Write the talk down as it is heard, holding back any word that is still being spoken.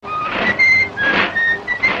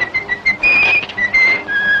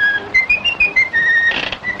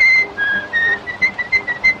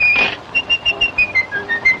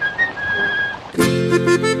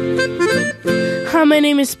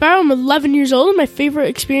name is Sparrow. I'm 11 years old. My favorite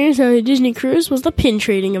experience on a Disney cruise was the pin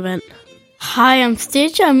trading event. Hi, I'm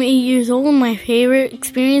Stitch. I'm 8 years old. My favorite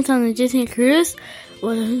experience on the Disney cruise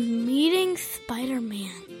was meeting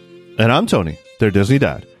Spider-Man. And I'm Tony, their Disney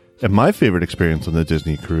dad. And my favorite experience on the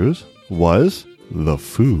Disney cruise was the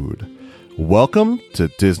food. Welcome to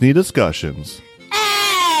Disney Discussions.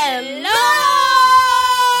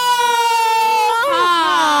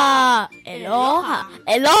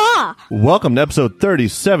 Aloha! Welcome to episode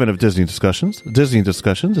 37 of Disney Discussions. Disney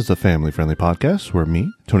Discussions is a family-friendly podcast where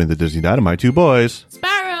me, Tony the Disney Dad, and my two boys,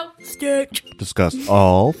 Sparrow, Stitch, discuss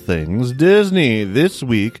all things Disney. This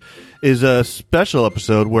week is a special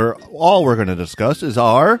episode where all we're going to discuss is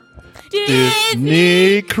our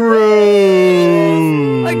Disney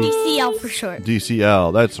Cruise. Or DCL for short.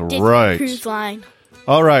 DCL, that's Disney right. Cruise Line.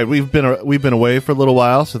 All right, we've been away for a little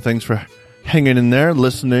while, so thanks for hanging in there,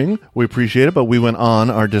 listening. We appreciate it, but we went on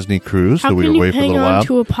our Disney cruise, so we were away for a little while. How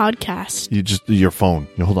can you hang on to a podcast? Your phone.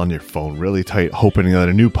 You hold on to your phone really tight, hoping that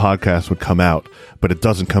a new podcast would come out, but it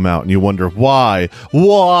doesn't come out, and you wonder why.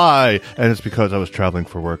 And it's because I was traveling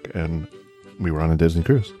for work, and we were on a Disney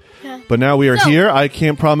cruise. Yeah. But now we are here. I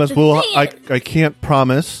can't promise I can't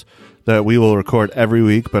promise that we will record every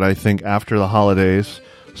week, but I think after the holidays,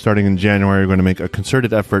 starting in January, we're going to make a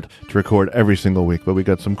concerted effort to record every single week. But we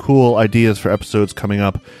got some cool ideas for episodes coming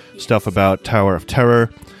up. Stuff about Tower of Terror.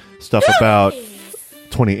 Stuff about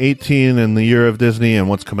 2018 and the year of Disney and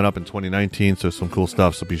what's coming up in 2019. So some cool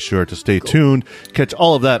stuff. So be sure to stay tuned. Catch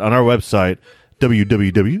all of that on our website,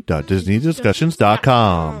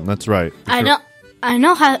 www.disneydiscussions.com. That's right. I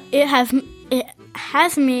know how it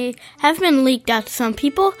has been leaked out to some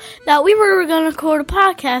people that we were going to record a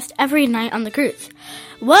podcast every night on the cruise.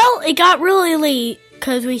 Well, it got really late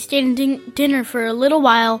because we stayed in dinner for a little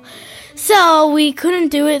while, so we couldn't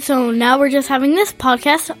do it. So now we're just having this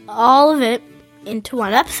podcast, all of it, into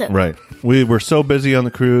one episode. Right. We were so busy on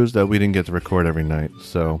the cruise that we didn't get to record every night.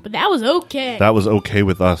 But that was okay. That was okay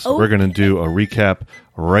with us. Okay. We're going to do a recap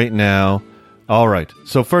right now. All right.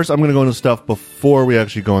 So first, I'm going to go into stuff before we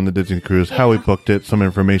actually go on the Disney cruise, how we booked it, some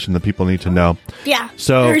information that people need to know. Yeah.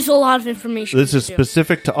 So there's a lot of information. This is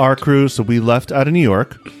specific to our cruise. So we left out of New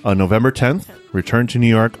York on November 10th, returned to New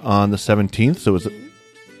York on the 17th. So it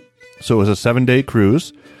was a 7-day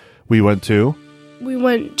cruise. We went to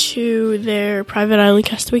their private island,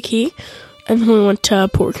 Castaway Cay, and then we went to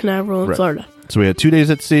Port Canaveral in Florida. So we had 2 days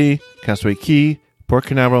at sea, Castaway Cay, Port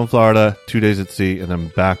Canaveral in Florida, 2 days at sea, and then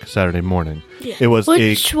back Saturday morning. Yeah. It was a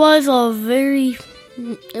big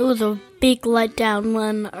letdown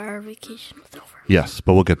when our vacation was over. Yes,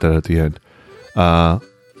 but we'll get that at the end.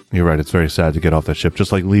 You're right, it's very sad to get off that ship.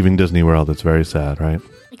 Just like leaving Disney World, it's very sad, right?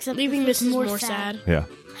 Except leaving this is more sad. Yeah.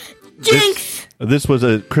 Jinx! This was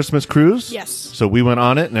a Christmas cruise. Yes. So we went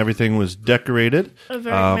on it, and everything was decorated. So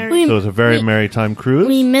it was a very merry time cruise.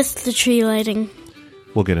 We missed the tree lighting.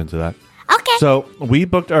 We'll get into that. Okay. So we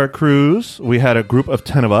booked our cruise. We had a group of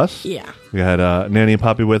 10 of us. Yeah. We had Nanny and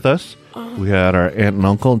Poppy with us. We had our aunt and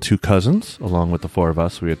uncle and 2 cousins, along with the 4 of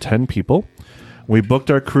us. We had 10 people. We booked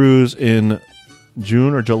our cruise in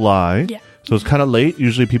June or July. Yeah. So it's kind of late.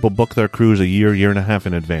 Usually people book their cruise a year and a half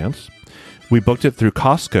in advance. We booked it through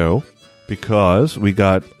Costco because we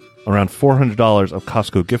got around $400 of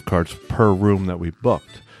Costco gift cards per room that we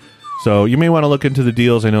booked. So you may want to look into the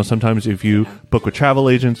deals. I know sometimes if you book with travel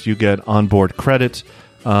agents, you get onboard credit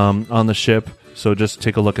on the ship. So just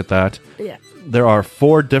take a look at that. Yeah. There are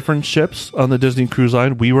 4 different ships on the Disney Cruise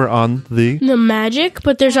Line. We were on the Magic,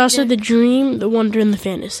 but there's also the Dream, the Wonder, and the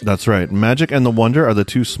Fantasy. That's right. Magic and the Wonder are the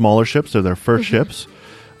 2 smaller ships. They're their first ships.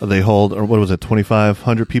 They hold, or what was it,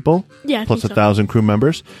 2,500 people? Yeah, plus 1,000 crew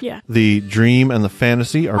members. Yeah. The Dream and the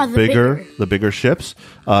Fantasy are the bigger ships.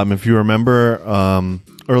 If you remember,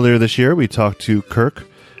 earlier this year, we talked to Kirk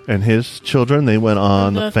and his children. They went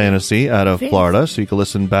on the Fantasy out of Florida, so you can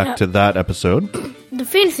listen back to that episode. The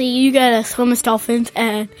Fantasy, you got to swim with dolphins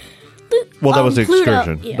and that was the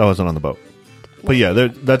excursion. Yeah. That wasn't on the boat. But yeah,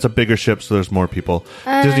 that's a bigger ship, so there's more people.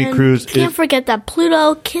 Disney Cruise. Can't forget that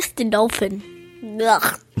Pluto kissed a dolphin.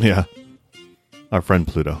 Ugh. Yeah. Our friend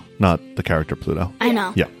Pluto, not the character Pluto. I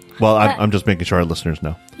know. Yeah. Well, I'm just making sure our listeners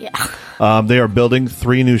know. Yeah. They are building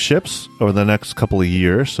 3 new ships over the next couple of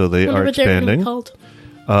years, so they are expanding. Called?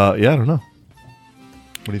 Yeah, I don't know.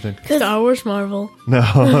 What do you think? Star Wars, Marvel.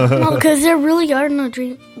 No. No, because there really are no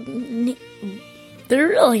dreams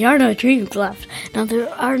left. No,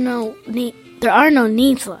 there are no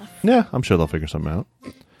needs left. Yeah, I'm sure they'll figure something out.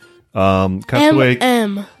 Castaway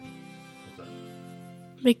M.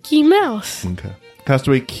 Mickey Mouse. Okay.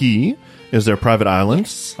 Castaway Cay is their private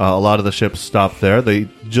islands. A lot of the ships stop there. They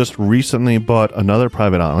just recently bought another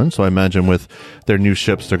private island, so I imagine with their new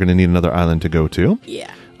ships, they're going to need another island to go to.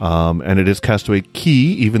 Yeah. And it is Castaway Cay,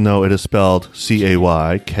 even though it is spelled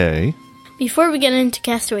C-A-Y-K. Before we get into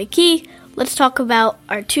Castaway Cay, let's talk about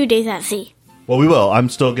our 2 days at sea. Well, we will. I'm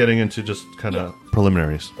still getting into just kind of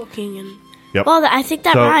preliminaries. Booking and Yep. Well, I think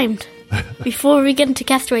that So- rhymed. Before we get into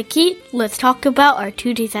Castaway Cay, let's talk about our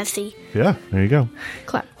 2 days at sea. Yeah, there you go.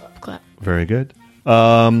 clap, clap. Very good.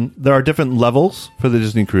 There are different levels for the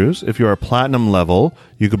Disney cruise. If you're a platinum level,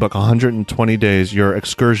 you could book 120 days. Your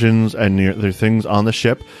excursions and their things on the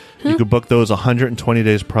ship, you could book those 120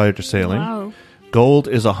 days prior to sailing. Wow. Gold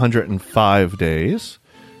is 105 days.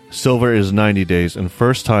 Silver is 90 days. And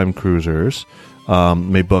first-time cruisers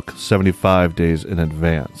may book 75 days in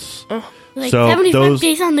advance. Like So 75 those-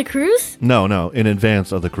 days on the cruise? No, in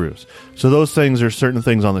advance of the cruise. So those things are certain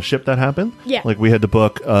things on the ship that happen. Yeah. Like we had to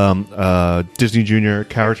book Disney Junior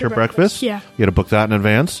character breakfast. Yeah. You had to book that in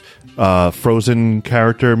advance. Frozen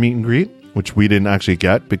character meet and greet, which we didn't actually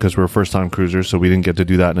get because we were first-time cruisers, so we didn't get to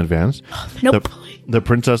do that in advance. Nope. The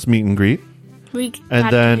princess meet and greet. We And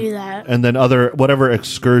had then, to do that. and then other whatever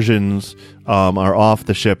excursions are off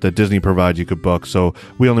the ship that Disney provides, you could book. So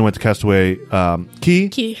we only went to Castaway Cay.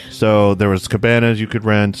 Cay. So there was cabanas you could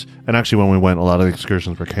rent, and actually when we went, a lot of the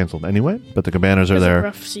excursions were canceled anyway. But the cabanas are It's a there,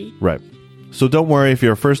 rough sea. right? So don't worry if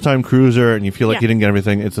you're a first-time cruiser and you feel like Yeah. you didn't get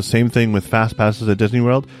everything. It's the same thing with fast passes at Disney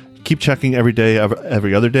World. Keep checking every day,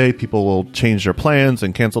 every other day. People will change their plans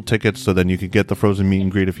and cancel tickets, so then you could get the frozen meet and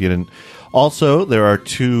greet if you didn't. Also, there are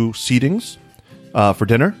 2 seatings for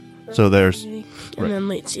dinner. So there's And then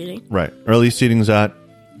late seating. early seatings at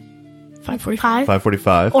 5:45.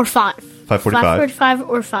 5:45. Or 5. 5:45. 5:45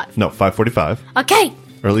 or 5. No, 5:45. Okay.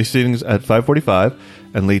 Early seatings at 5:45,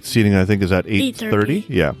 and late seating I think is at 8:30.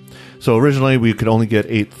 Yeah. So originally we could only get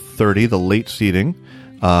 8:30, the late seating,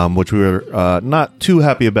 which we were not too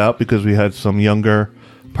happy about because we had some younger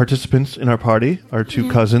participants in our party, our 2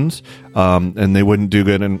 cousins, and they wouldn't do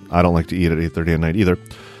good. And I don't like to eat at 8:30 at night either.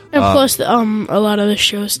 And plus, a lot of the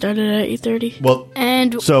shows started at 8:30. Well,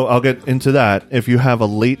 And so I'll get into that. If you have a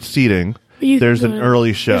late seating, You there's can an go-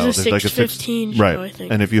 early show. there's a like 6:15 show, right? I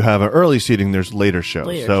think. And if you have an early seating, there's later shows.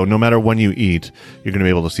 Later. So no matter when you eat, you're going to be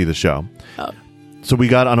able to see the show. Oh. So we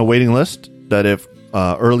got on a waiting list that if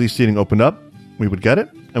early seating opened up, we would get it,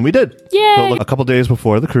 and we did. Yay! So a couple days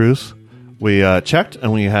before the cruise, we checked,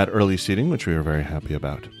 and we had early seating, which we were very happy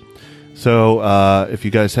about. So if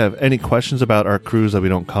you guys have any questions about our cruise that we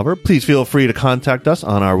don't cover, please feel free to contact us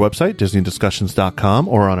on our website, DisneyDiscussions.com,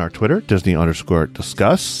 or on our Twitter,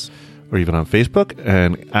 Disney_discuss, or even on Facebook,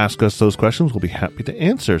 and ask us those questions. We'll be happy to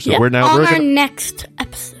answer. So Yeah. we're now on we're our gonna, next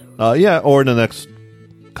episode. or in the next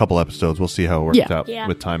couple episodes. We'll see how it works Yeah. out Yeah.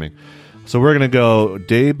 with timing. So we're going to go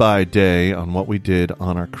day by day on what we did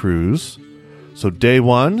on our cruise. So day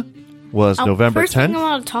 1 was November First 10th. thing I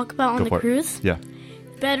want to talk about on Go the for it. cruise, Yeah.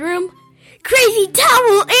 bedroom, crazy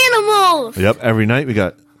towel animals Yep. Every night we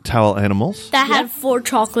got towel animals. that had 4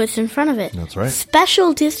 chocolates in front of it. That's right.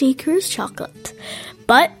 Special Disney cruise chocolate.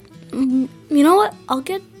 But you know what?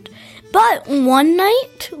 But one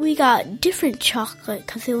night we got different chocolate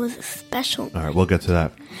because it was special. All right, we'll get to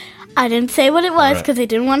that. I didn't say what it was right. because I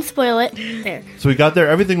didn't want to spoil it. There. So we got there.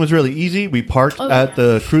 Everything was really easy. We parked Oh, at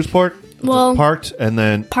the cruise port. Well- Just parked, and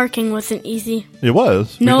then Parking wasn't easy. it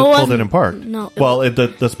was. We No, just it pulled in wasn't. and parked. No, it Well,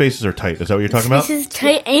 the spaces are tight. Is that what you're talking about? This is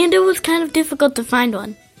tight, and it was kind of difficult to find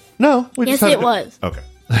one. No. We just Yes, had it was. Okay.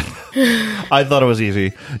 I thought it was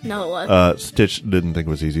easy. No, it wasn't. Stitch didn't think it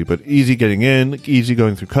was easy, but easy getting in, easy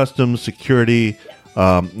going through customs, security,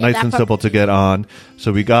 nice that and part- simple to get on.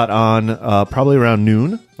 So we got on probably around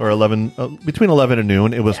noon or 11, between 11 and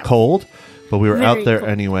noon. It was cold, but we were Very out there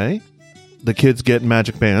cold. anyway. The kids get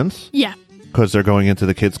magic bands Yeah. because they're going into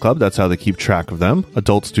the kids club. That's how they keep track of them.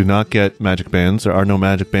 Adults do not get magic bands. There are no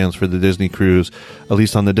magic bands for the Disney cruise, at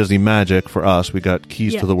least on the Disney Magic. For us, we got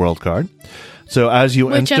keys Yeah. to the world card. So as you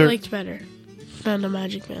Which enter, I liked better than the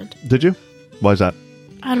Magic Band. did you? Why is that?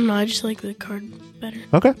 I don't know. I just like the card better.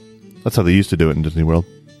 Okay. That's how they used to do it in Disney World.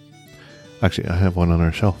 Actually, I have one on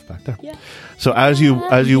our shelf back there. Yeah. So as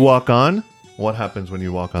you walk on, what happens when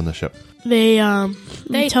you walk on the ship? They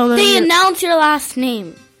tell them They your- announce your last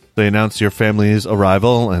name. They announce your family's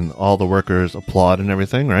arrival and all the workers applaud and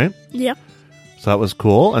everything, right? Yeah. So that was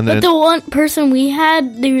cool. And then But the one person we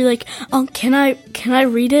had, they were like, "Oh, can I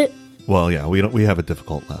read it?" well, yeah, we have a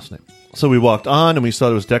difficult last name. So we walked on and we saw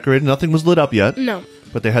it was decorated. Nothing was lit up yet. No.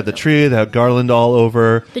 But they had the tree, they had garland all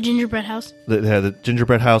over. The gingerbread house. They had the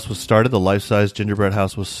gingerbread house was started, the life-size gingerbread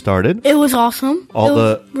house was started. It was awesome. All it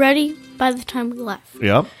was ready, by the time we left.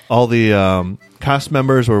 Yep. All the cast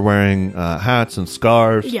members were wearing hats and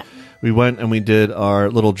scarves. Yeah. We went and we did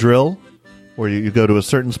our little drill where you go to a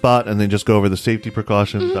certain spot and then just go over the safety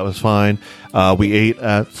precautions. That was fine. We ate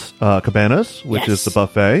at Cabanas, which is the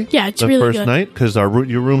buffet. Yeah, it's the really first good. night because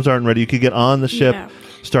your rooms aren't ready. You could get on the ship Yeah.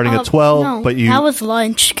 starting at 12, No, but you... that was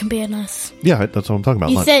lunch, Cabanas. Yeah, that's what I'm talking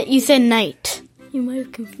about. You lunch. said night. You might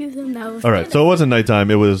have confused them. That was All right, so it wasn't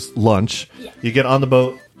nighttime. It was lunch. Yeah. You get on the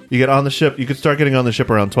boat. You get on the ship. You could start getting on the ship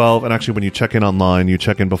around 12. And actually, when you check in online, you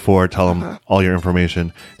check in before, tell them all your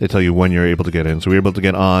information. They tell you when you're able to get in. So we were able to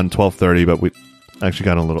get on 12:30, but we actually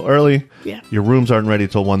got in a little early. Yeah. Your rooms aren't ready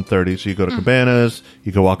till 1:30, so you go to Cabanas.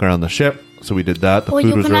 You go walk around the ship. So we did that. The Well, food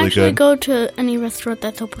you was can really actually good. go to any restaurant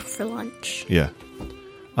that's open for lunch. Yeah.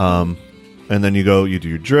 And then you go, you do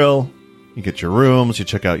your drill, you get your rooms, you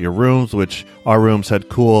check out your rooms, which our rooms had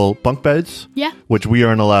cool bunk beds. Yeah. Which we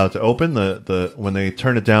aren't allowed to open. The when they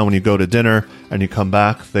turn it down when you go to dinner and you come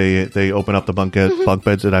back, they open up the bunk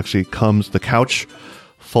beds. It actually comes, the couch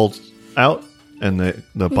folds out and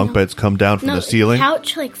the bunk beds come down from the ceiling. The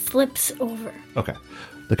couch flips over. Okay.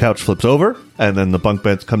 The couch flips over, and then the bunk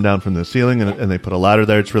beds come down from the ceiling, and they put a ladder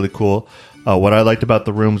there. It's really cool. What I liked about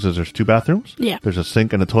the rooms is there's 2 bathrooms. Yeah. There's a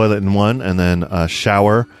sink and a toilet in one, and then a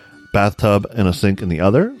shower, bathtub, and a sink in the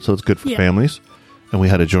other. So it's good for Yeah. families. And we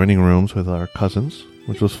had adjoining rooms with our cousins,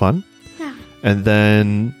 which was fun. Yeah. And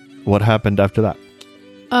then what happened after that?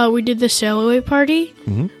 We did the sail away party,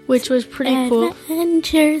 which was pretty cool.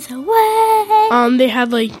 Adventures away. They had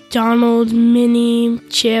Donald, Minnie,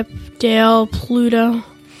 Chip, Dale, Pluto,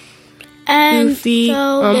 And Goofy,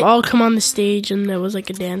 so all come on the stage, and there was a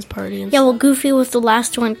dance party. And yeah, well, stuff. Goofy was the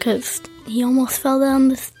last one because he almost fell down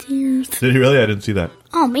the stairs. Did you really? I didn't see that.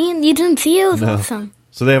 Oh man, you didn't see it? It was No. awesome.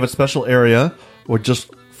 So they have a special area or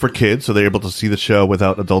just for kids, so they're able to see the show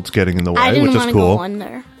without adults getting in the way, I didn't which want is to cool. go in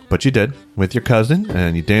there. But you did with your cousin,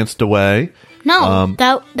 and you danced away. No,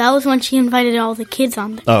 that was when she invited all the kids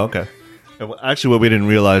on there. Oh, okay. Actually, what we didn't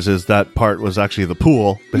realize is that part was actually the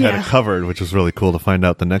pool. They had Yeah. it covered, which was really cool to find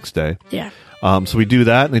out the next day. Yeah. So we do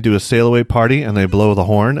that, and they do a sail away party, and they blow the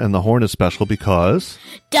horn, and the horn is special because...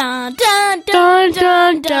 Dun dun dun Dun,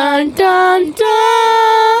 dun, dun, dun,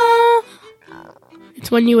 dun. It's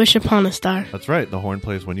when you wish upon a star. That's right, the horn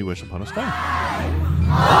plays when you wish upon a star.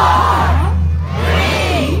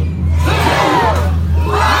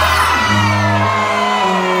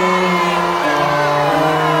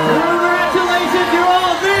 Congratulations, you're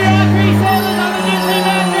all VIP sailors on the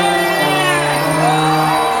Disneyland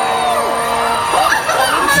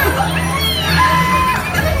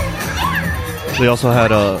They also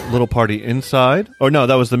had a little party inside. Oh, no,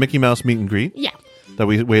 that was the Mickey Mouse meet and greet. Yeah. That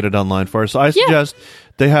we waited online for. So I suggest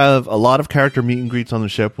they have a lot of character meet and greets on the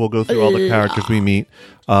ship. We'll go through all the characters we meet.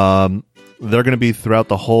 They're going to be throughout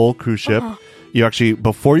the whole cruise ship. You actually,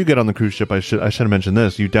 before you get on the cruise ship, I should have mentioned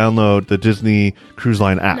this. You download the Disney Cruise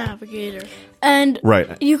Line app. Navigator. And Right.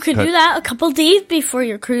 you could Okay. do that a couple days before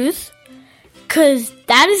your cruise, because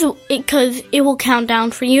it will count down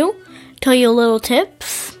for you, tell you little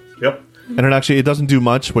tips. Yep. And it doesn't do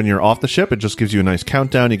much when you're off the ship. It just gives you a nice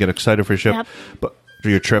countdown. You get excited for your ship, Yep. but for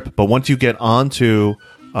your trip. But once you get onto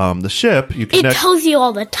the ship, you It connect. tells you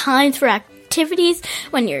all the times for activities,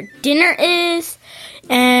 when your dinner is,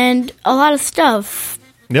 and a lot of stuff.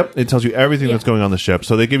 Yep, it tells you everything that's going on the ship.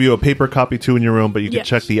 So they give you a paper copy too in your room, but you can Yes.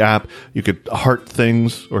 check the app. You could heart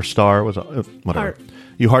things or star, whatever. Heart.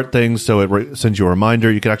 You heart things, so it sends you a reminder.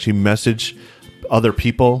 You can actually message other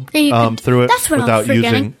people Yeah, you could- through it that's what I was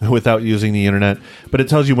forgetting. without using the internet. But it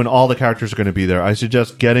tells you when all the characters are going to be there. I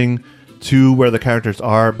suggest getting to where the characters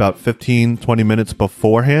are about 15, 20 minutes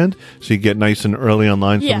beforehand, so you get nice and early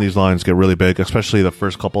online. Some Yeah. of these lines get really big, especially the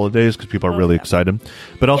first couple of days because people are really excited.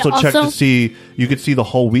 But also Yeah, check also- to see, you could see the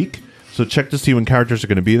whole week. So check to see when characters are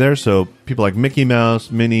going to be there. So people like Mickey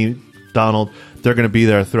Mouse, Minnie, Donald, they're going to be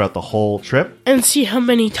there throughout the whole trip. And see how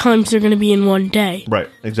many times they're going to be in one day. Right,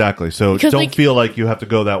 exactly. So Because, don't feel like you have to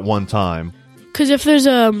go that one time. Because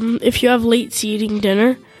if you have late seating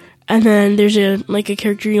dinner, and then there's a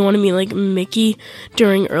character you want to meet, like Mickey,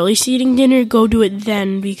 during early seating dinner, go do it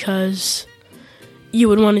then, because you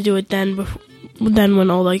would want to do it then when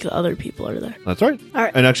all the other people are there. That's right. All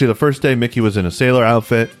right. And actually, the first day, Mickey was in a sailor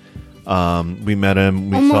outfit. We met him.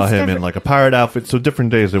 We Almost saw him every- in a pirate outfit. So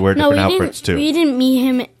different days they wear No, different we outfits didn't. too. We didn't meet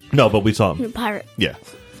him No, but we saw in him. a pirate. Yeah.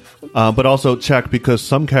 But also check because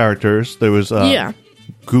some characters there was Yeah.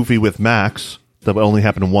 Goofy with Max that only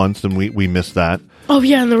happened once, and we missed that. Oh,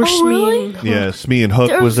 yeah, and there were Oh, Smee really? and Hook. Yeah, Smee and Hook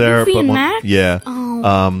There was was there. Goofy and one- Max? Yeah.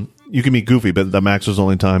 Oh. You can meet Goofy, but the Max was the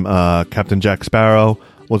only time. Captain Jack Sparrow,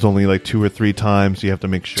 was only like 2 or 3 times. You have to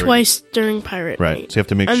make sure. Twice during Pirate Right. Night. So you have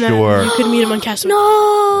to make And then sure. you could meet him on Castle.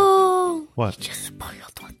 No! What? Just spoiled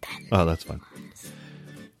what then. Oh, that's fun.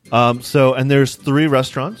 And there's 3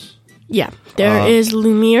 restaurants. Yeah. There is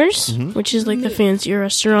Lumiere's, Mm-hmm. which is like the fancier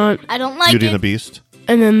restaurant. I don't like Beauty it. and the Beast.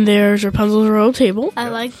 And then there's Rapunzel's Royal Table. I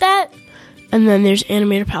like that. And then there's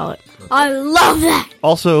Animator Palette. I love that.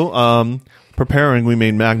 Also, preparing, we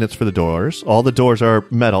made magnets for the doors. All the doors are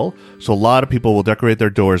metal, so a lot of people will decorate their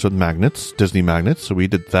doors with magnets, Disney magnets. So we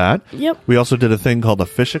did that. Yep. We also did a thing called a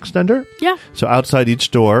fish extender. Yeah. So outside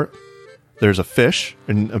each door, there's a fish,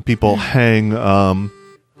 and people hang.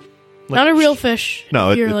 Not a real fish.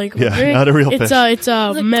 No, if you're wondering. not a real it's fish. It's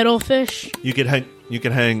a metal fish. You could hang. You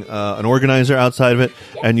can hang an organizer outside of it,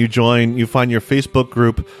 and you join. You find your Facebook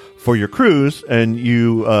group for your cruise, and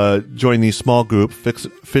you join these small group fish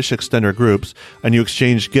extender groups, and you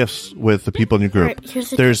exchange gifts with the people in your group. Alright, here's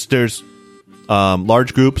the There's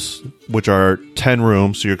large groups, which are 10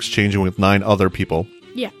 rooms, so you're exchanging with 9 other people.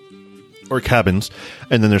 Yeah. Or cabins,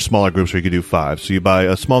 and then there's smaller groups where you could do 5. So you buy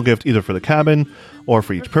a small gift either for the cabin or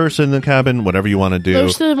for each person in the cabin, whatever you want to do.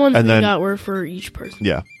 Those are the ones and we then, got were for each person.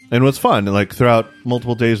 yeah. And what's fun, like throughout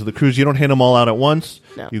multiple days of the cruise, you don't hand them all out at once.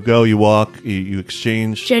 No. You go, you walk, you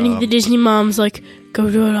exchange. Jenny, the Disney mom's like,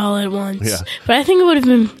 go do it all at once. Yeah. But I think it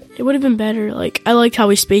would have been better. Like, I liked how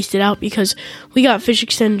we spaced it out because we got fish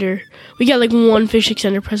extender. We got like one fish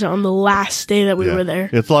extender present on the last day that we Yeah. were there.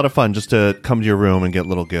 It's a lot of fun just to come to your room and get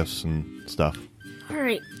little gifts and stuff. All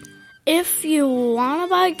right. If you want to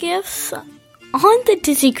buy gifts on the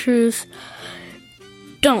Disney cruise,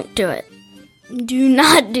 don't do it. Do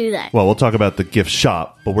not do that. Well, we'll talk about the gift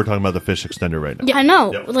shop, but we're talking about the fish extender right now. Yeah, I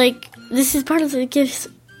know. Yep. Like, this is part of the gifts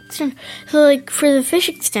extender. So, like, for the fish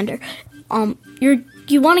extender,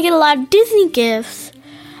 you want to get a lot of Disney gifts,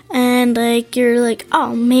 and like you're like,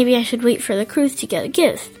 oh, maybe I should wait for the cruise to get a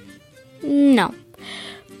gift. No,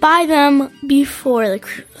 buy them before the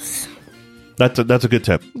cruise. That's a good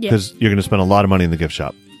tip Yeah. because you're going to spend a lot of money in the gift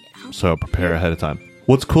shop. So prepare ahead of time.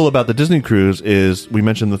 What's cool about the Disney cruise is we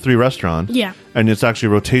mentioned the 3 restaurants. Yeah. And it's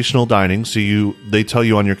actually rotational dining. So they tell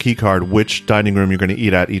you on your key card which dining room you're going to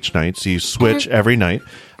eat at each night. So you switch every night.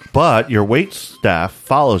 But your wait staff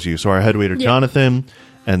follows you. So our head waiter, Yeah. Jonathan,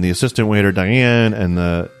 and the assistant waiter, Diane, and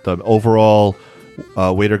the overall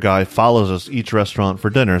waiter guy follows us each restaurant for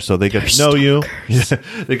dinner. So they get to know you. Yeah,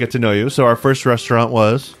 they get to know you. So our first restaurant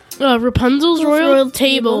was... Rapunzel's Royal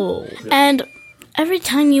Table. And every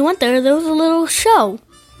time you went there was a little show.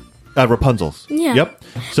 At Rapunzel's. Yeah. Yep.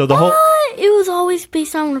 So the whole... But it was always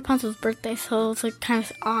based on Rapunzel's birthday, so it's like kind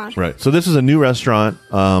of odd. Right. So this is a new restaurant.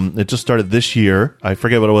 It just started this year. I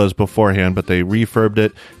forget what it was beforehand, but they refurbed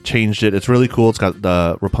it, changed it. It's really cool. It's got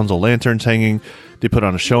the Rapunzel lanterns hanging. They put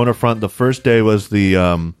on a show in the front. The first day was the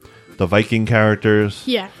Viking characters.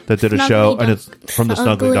 Yeah. That did a Snuggly show, and Duck- it's from the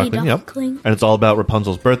Snuggly Snuggly Duckling. Yep. Duckling. And it's all about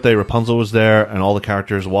Rapunzel's birthday. Rapunzel was there, and all the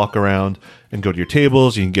characters walk around and go to your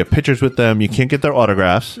tables. You can get pictures with them. You can't get their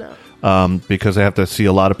autographs. Because they have to see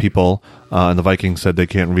a lot of people, and the Vikings said they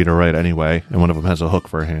can't read or write anyway, and one of them has a hook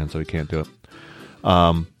for a hand, so he can't do it.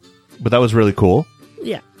 But that was really cool.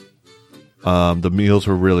 Yeah. The meals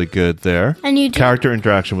were really good there. And you do- Character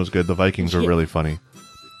interaction was good. The Vikings were really funny.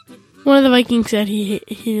 One of the Vikings said he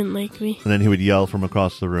didn't like me. And then he would yell from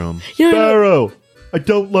across the room, You know- Sparrow, I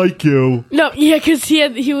don't like you. No, yeah, because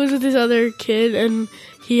he was with this other kid, and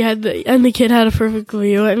the kid had a perfect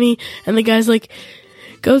view at me, and the guy's like,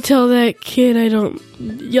 "Go tell that kid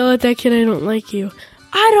yell at that kid I don't like you.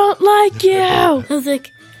 I don't like you." I was like,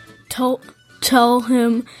 tell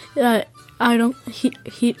him that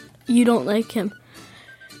you don't like him.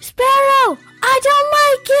 Sparrow, I don't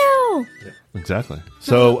like you. Exactly.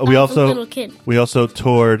 So we I was a also little kid.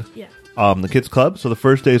 toured Yeah. the kids club. So the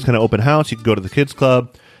first day is kind of open house. You can go to the kids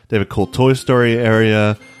club. They have a cool Toy Story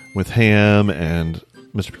area with Ham and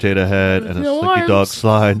Mr. Potato Head and a No Slinky Dog arms.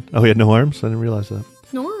 slide. Oh, he had no arms? I didn't realize that.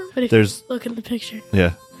 No. But if There's- you look at the picture,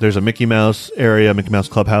 Yeah. There's a Mickey Mouse area, Mickey Mouse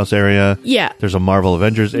Clubhouse area. yeah, There's a Marvel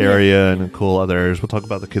Avengers area and cool other areas. We'll talk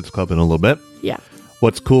about the kids club in a little bit. yeah.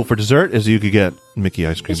 What's cool for dessert is you could get Mickey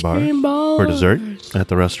ice cream bar Cream balls. for dessert at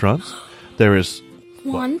the restaurants. There is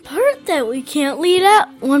One part that we can't leave out.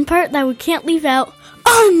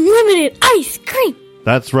 Unlimited ice cream.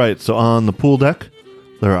 That's right. So on the pool deck,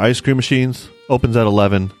 there are ice cream machines. Opens at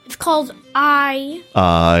 11. It's called I.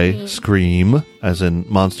 I scream, as in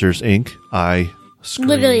Monsters Inc. I scream.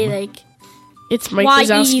 Literally like It's Mike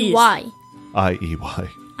Wazowski's. Y-E-Y. I-E-Y.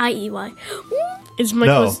 I-E-Y. It's Mike.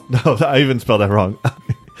 No, I even spelled that wrong.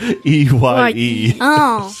 E-Y-E.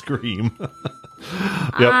 Oh. Scream.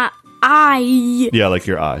 Yep. I. Yeah, like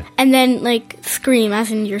your eye. And then like scream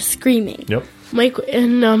as in you're screaming. Yep. Mike,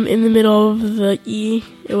 and in the middle of the E,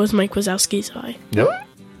 it was Mike Wazowski's eye. Yep.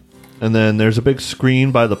 And then there's a big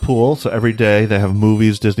screen by the pool. So every day they have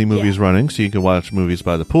movies, Disney movies running. So you can watch movies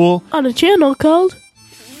by the pool. On a channel called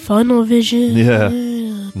Funnel Vision. Yeah.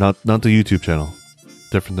 Not the YouTube channel.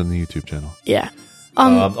 Different than the YouTube channel. Yeah.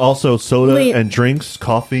 Also, soda wait. and drinks,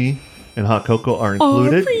 coffee, and hot cocoa are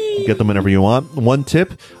included. free. You get them whenever you want. One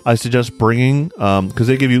tip, I suggest bringing, because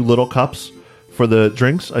they give you little cups for the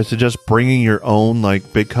drinks, I suggest bringing your own,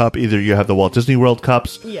 like, big cup. Either you have the Walt Disney World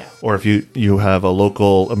cups, Yeah. or if you have a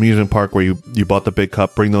local amusement park where you bought the big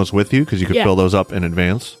cup, bring those with you, because you could Yeah. fill those up in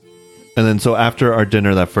advance. And then, so after our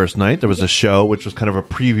dinner that first night, there was a show, which was kind of a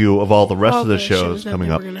preview of all the rest All of the the shows shows that coming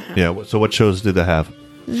they up. were gonna have. Yeah, so what shows did they have?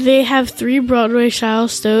 They have 3 Broadway style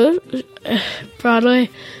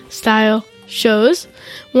shows.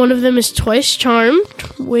 One of them is Twice Charmed,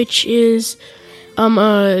 which is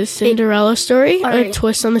a Cinderella story, Alright. a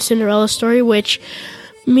twist on the Cinderella story, which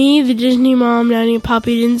me, the Disney mom, Nanny, and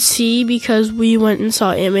Poppy didn't see because we went and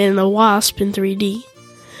saw Ant-Man and the Wasp in 3D.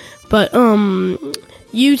 But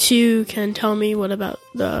you two can tell me what about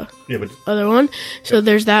the Yeah, but other one. So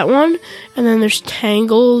there's that one, and then there's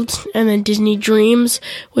Tangled, and then Disney Dreams,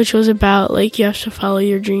 which was about like you have to follow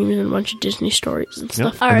your dreams and a bunch of Disney stories and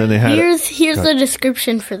stuff. Yep. All And right, then they had here's the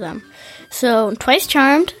description for them. So, Twice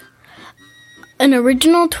Charmed, an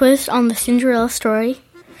original twist on the Cinderella story.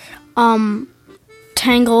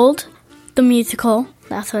 Tangled, the musical,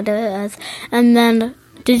 that's what it is, and then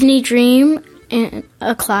Disney Dream and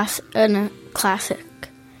a classic.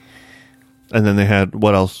 And then they had,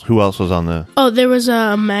 what else? Who else was on the... Oh, there was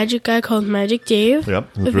a magic guy called Magic Dave.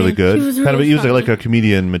 Yep, it was really good. He was Kind of, really he was funny. like a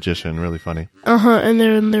comedian magician, really funny. And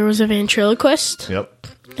then there was a ventriloquist. Yep.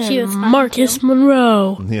 She And was fun, Marcus too.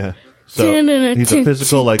 Monroe. Yeah. So he's a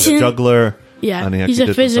physical, like a juggler. Yeah, And he he's actually a did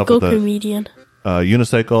some stuff physical with the- comedian.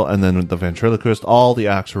 Unicycle, and then the ventriloquist. All the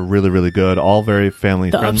acts were really, really good. All very family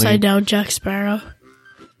The friendly. upside down Jack Sparrow.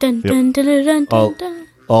 Dun, dun, dun, dun, dun, All, dun.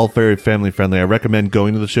 all very family friendly. I recommend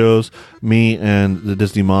going to the shows. Me and the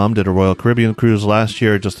Disney mom did a Royal Caribbean cruise last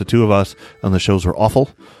year, just the two of us, and the shows were awful.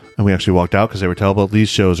 And we actually walked out because they were terrible. These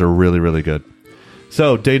shows are really, really good.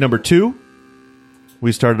 So, day number 2,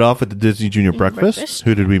 we started off with the Disney Junior Breakfast. Breakfast.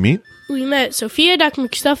 Who did we meet? We met Sophia, Dr.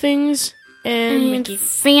 McStuffings, and And Mickey.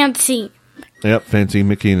 fancy. Yep, Fancy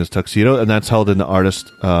Mickey in his tuxedo, and that's held in the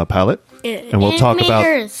artist palette. And we'll talk about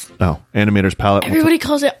Animators. Animator's palette. Everybody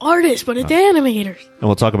calls it artists, but it's animators. And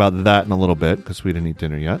we'll talk about that in a little bit because we didn't eat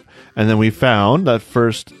dinner yet. And then we found that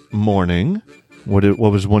first morning. What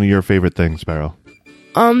was one of your favorite things, Sparrow?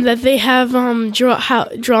 That they have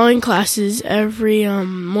drawing classes every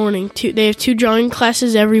morning. They have 2 drawing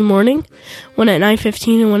classes every morning, one at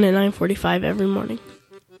 9:15 and one at 9:45 every morning.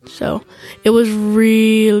 So it was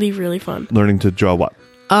really, really fun. Learning to draw what?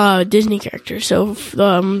 Disney characters. So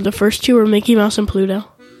the first 2 were Mickey Mouse and Pluto,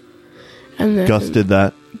 and then Gus did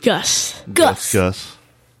that. Gus. Gus.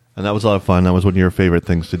 And that was a lot of fun. That was one of your favorite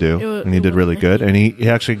things to do. And he it did was. really good. And he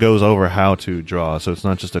actually goes over how to draw. So it's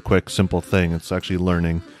not just a quick, simple thing. It's actually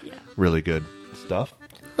learning really good stuff.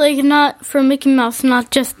 Like, not for Mickey Mouse,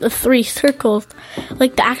 not just the 3 circles,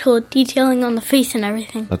 like the actual detailing on the face and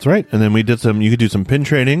everything. That's right. And then we did you could do some pin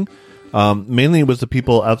trading. Mainly it was the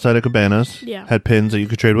people outside of Cabanas had pins that you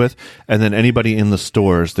could trade with. And then anybody in the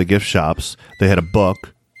stores, the gift shops, they had a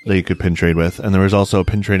book that you could pin trade with. And there was also a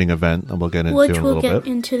pin trading event that we'll get into Which in a we'll little get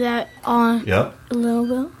bit. into that on Yep. a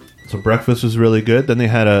little bit. So breakfast was really good. Then they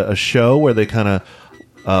had a show where they kind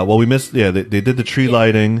of, we missed, they did the tree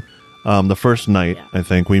lighting the first night, I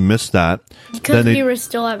think. We missed that. Because we were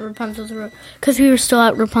still at Rapunzel's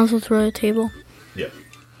royal table. Yeah,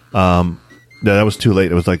 that was too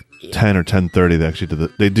late. It was like 10 or 10:30. They actually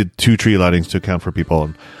they did 2 tree lightings to account for people,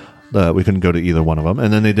 and we couldn't go to either one of them.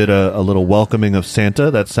 And then they did a little welcoming of Santa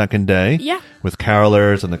that second day, with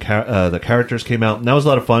carolers, and the characters came out, and that was a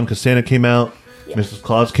lot of fun because Santa came out, Mrs.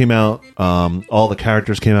 Claus came out, all the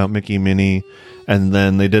characters came out, Mickey, Minnie, and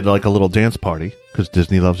then they did like a little dance party because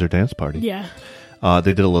Disney loves their dance party. Yeah.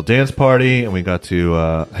 They did a little dance party, and we got to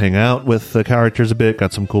hang out with the characters a bit.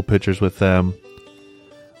 Got some cool pictures with them.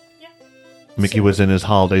 Mickey was in his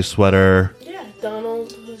holiday sweater. Yeah,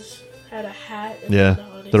 Donald had a hat. And Yeah, the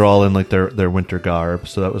holiday they're all in like their winter garb,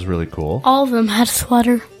 so that was really cool. All of them had a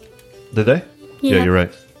sweater. Did they? Yeah. You're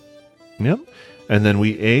right. Yep. And then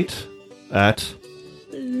we ate at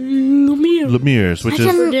Lemires, which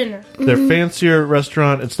is for dinner. their fancier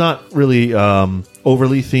restaurant. It's not really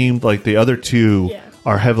overly themed like the other 2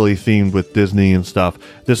 are heavily themed with Disney and stuff.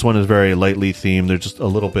 This one is very lightly themed. There's just a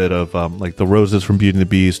little bit of like the roses from Beauty and the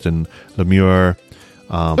Beast and Lemure.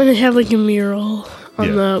 And they have like a mural on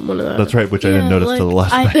Yeah. one of the. That's right, which I didn't notice till the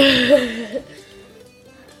last night.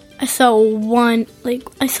 I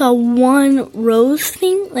saw one rose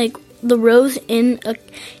thing, like the rose in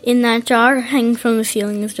that jar hanging from the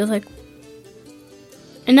ceiling is just like,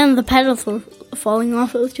 and then the petals were falling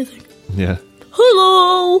off. It was just like, Yeah.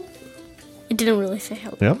 hello. It didn't really say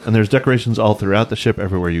hello. Yeah. And there's decorations all throughout the ship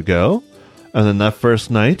everywhere you go. And then that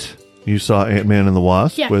first night, you saw Ant-Man and the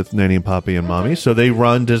Wasp Yeah. with Nanny and Poppy and Mommy. So they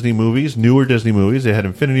run Disney movies, newer Disney movies. They had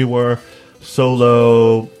Infinity War,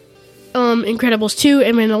 Solo. Incredibles 2,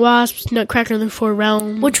 Ant-Man and the Wasp, Nutcracker and the Four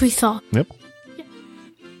Realms. Which we saw. Yep.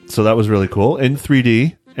 So that was really cool in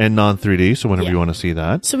 3D and non-3D. So whenever Yeah. you want to see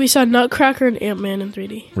that. So we saw Nutcracker and Ant-Man in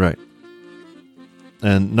 3D. Right.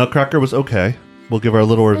 And Nutcracker was okay. We'll give our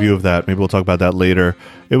little review of that. Maybe we'll talk about that later.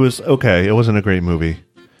 It was okay. It wasn't a great movie.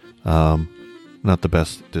 Not the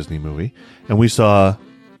best Disney movie. And we saw,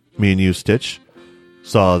 me and you, Stitch,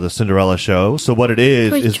 saw the Cinderella show. So what it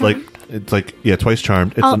is Twice Twice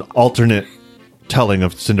Charmed. It's an alternate telling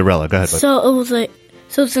of Cinderella. Go ahead, bud.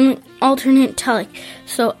 So it's an alternate telling.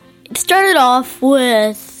 So it started off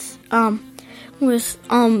with all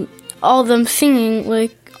them singing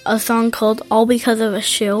like a song called "All Because of a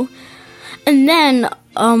Shoe," and then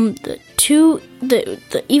the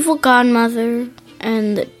evil godmother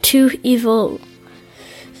and the two evil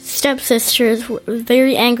stepsisters were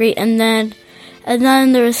very angry, and then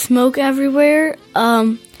there was smoke everywhere.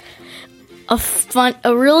 A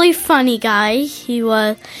really funny guy. He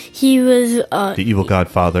was The evil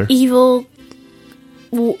godfather. evil,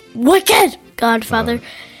 wicked godfather.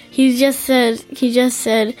 He just said,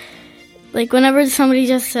 like whenever somebody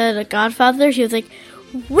just said a godfather, he was like,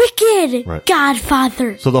 wicked Right.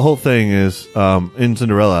 godfather. So the whole thing is, in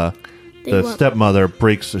Cinderella, the want- stepmother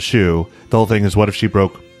breaks a shoe. The whole thing is, what if she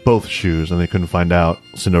broke both shoes and they couldn't find out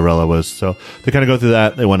Cinderella was? So they kind of go through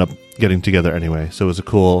that. They wound up getting together anyway. So it was a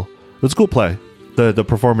cool play. The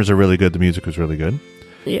performers are really good. The music was really good.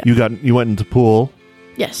 Yeah. You went into pool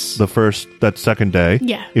Yes. that second day.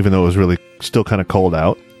 Yeah. Even though it was really still kind of cold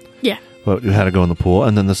out, Yeah. but you had to go in the pool.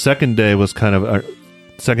 And then the second day was kind of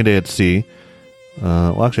second day at sea.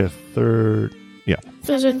 Well, actually, a third. Yeah.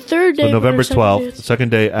 There's a third day. So November for our 12th, second the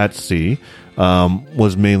second day at sea,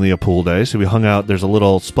 was mainly a pool day. So we hung out. There's a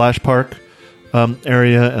little splash park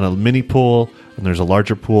area and a mini pool, and there's a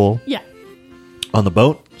larger pool day. Yeah. on the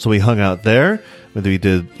boat. So we hung out there.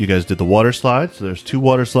 You guys did the water slides. So there's 2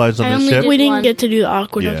 water slides on I the only ship. did We didn't one. get to do the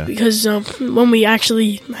aqueduct Yeah. because when we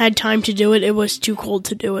actually had time to do it, it was too cold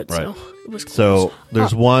to do it. Right. So it was closed. So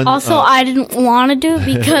there's one. Also, I didn't want to do it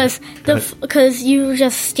because because you were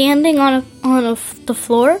just standing on the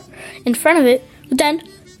floor in front of it. But then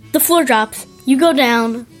the floor drops. You go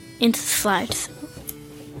down into the slides.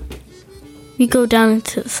 You go down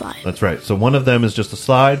into the slide. That's right. So one of them is just a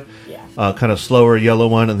slide, Yeah. kind of slower yellow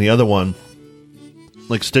one, and the other one,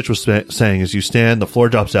 like Stitch was saying, is you stand, the floor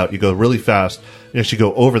drops out, you go really fast, you actually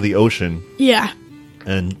go over the ocean Yeah.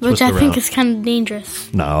 and Which twist I around. think is kind of dangerous.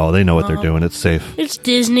 No, they know what they're doing. It's safe. It's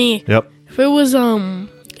Disney. Yep. If it was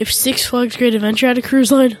if Six Flags Great Adventure had a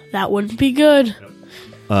cruise line, that wouldn't be good.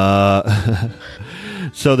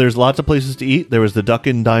 So there's lots of places to eat. There was the Duck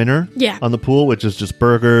Inn Diner Yeah. on the pool, which is just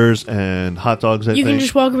burgers and hot dogs, I You think. can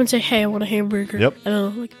just walk up and say, "Hey, I want a hamburger." Yep. And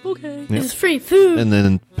I'm like, "Okay, Yep. it's free food." And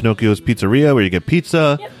then Pinocchio's Pizzeria, where you get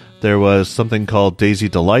pizza. Yep. There was something called Daisy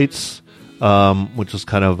Delights, which was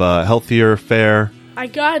kind of a healthier fare. I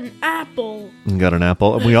got an apple, And got an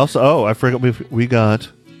apple. And we also, I forgot, we got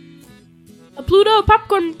a Pluto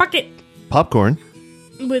popcorn bucket popcorn.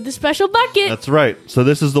 with a special bucket. That's right. So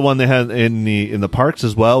this is the one they had in the parks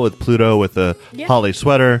as well, with Pluto with the Yeah. Holly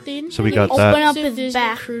sweater. They didn't So we really got open that. up his Disney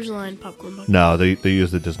back. Cruise Line popcorn bucket. No, they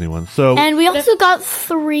used the Disney one. So And we also got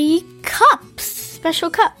 3 cups,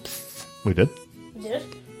 special cups. we did. We did.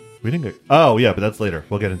 We didn't get. Oh yeah, but that's later.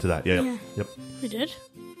 We'll get into that. Yeah. Yeah. Yep. We did.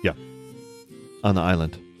 Yeah. On the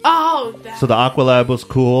island. Oh, that. So the Aqualab was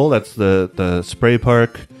cool. That's the spray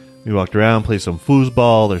park. We walked around, played some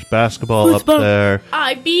foosball. There's basketball up Foosball. there.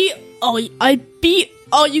 I beat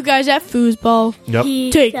all you guys at foosball.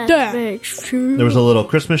 Yep. Take That's that. very true. There was a little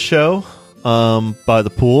Christmas show by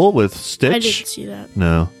the pool with Stitch. I didn't see that.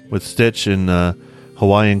 No, with Stitch in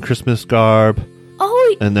Hawaiian Christmas garb.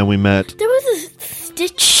 Oh, And then we met. there was a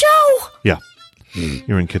Stitch show. Yeah.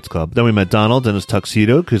 You're in Kids Club. Then we met Donald in his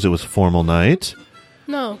tuxedo because it was formal night.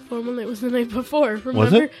 No, formal night was the night before. Remember?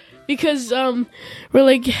 Was it? Because we're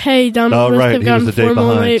like, hey, Donald Oh, must right, have he was gotten the day formal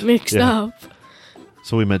behind. night mixed Yeah. up.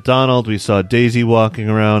 So we met Donald. We saw Daisy walking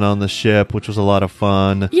around on the ship, which was a lot of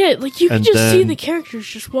fun. Yeah, like you And can just see then- the characters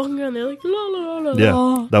just walking around there, like la la la la. Yeah,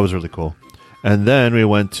 la. that was really cool. And then we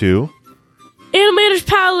went to. Animator's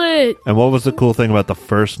palette. And what was the cool thing about the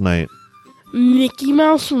first night? Mickey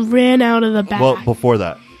Mouse ran out of the bag. Well, before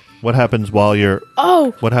that. What happens while you're?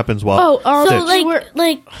 Oh, What happens while? So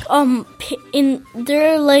Stitch. in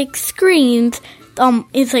there are like screens.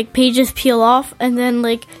 It's like pages peel off and then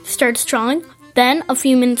like starts drawing. Then a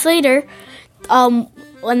few minutes later,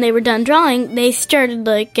 when they were done drawing, they started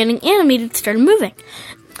like getting animated, started moving.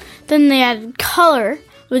 Then they added color,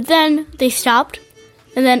 but then they stopped,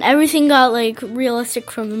 and then everything got like realistic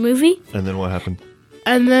from the movie. And then what happened?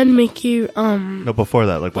 and then Mickey No, before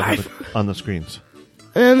that, like what happened on the screens?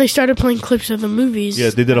 and then they started playing clips of the movies. Yeah,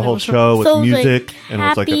 they did a that whole was from- show with So, like, music and it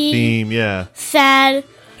was like a happy. theme. Yeah. Sad,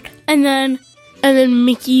 and then And then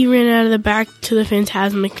Mickey ran out of the back to the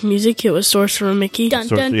Phantasmic music. It was Sorcerer Mickey. dun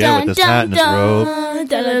So, dun yeah, dun with his hat and his robe. dun,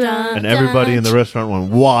 dun, dun, dun, And everybody in the restaurant went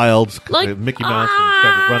wild. 'Cause Like, Mickey Mouse and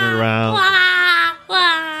started running around.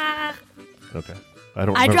 Okay. I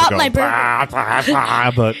don't. I remember dropped going, my burger. "Bah, bah,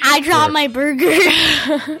 bah," but I dropped my burger.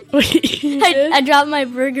 Wait, I dropped my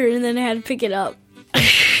burger and then I had to pick it up.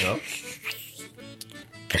 well,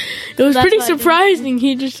 it was That's pretty what I did. surprising.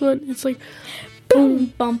 He just went. It's like Boom,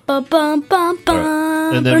 bum, bum, bum, bum,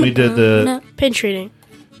 bum. And then we did the. pin trading.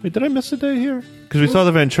 Wait, did I miss a day here? Because we saw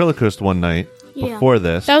the ventriloquist one night Yeah. before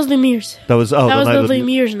this. That was Lemire's. That was That the was night the of the-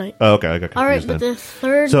 Lemire's night. Oh, okay, I got confused All right, then. but the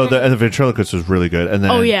third. So night- the ventriloquist was really good, and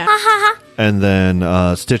then Oh yeah, and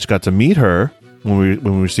then Stitch got to meet her when we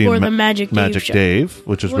were seeing or the Magic Dave show. Dave,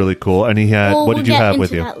 which was really cool. And he had Well, what we'll did you get have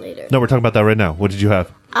with into you? that later. No, we're talking about that right now. What did you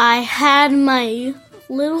have? I had my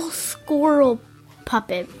little squirrel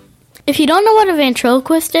puppet. If you don't know what a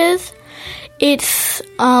ventriloquist is, it's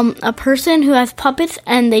a person who has puppets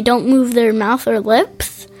and they don't move their mouth or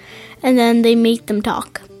lips, and then they make them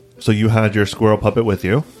talk. So you had your squirrel puppet with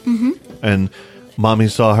you, and Mommy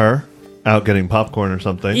saw her out getting popcorn or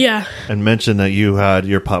something. Yeah. and mentioned that you had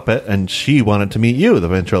your puppet, and she wanted to meet you, the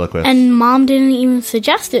ventriloquist. And Mom didn't even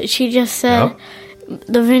suggest it. She just said, Yep.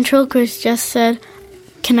 the ventriloquist just said,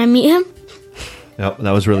 "Can I meet him?" Yep,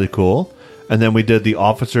 that was really cool. And then we did the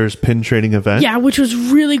officers pin trading event. Yeah, which was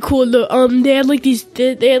really cool. They had like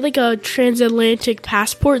they had like a transatlantic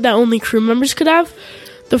passport that only crew members could have.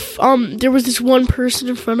 There was this one person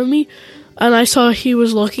in front of me, and I saw he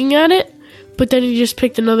was looking at it, but then he just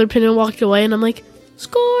picked another pin and walked away, and I'm like,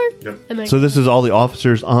 score. And then, So this is all the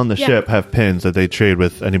officers on the Yeah. ship have pins that they trade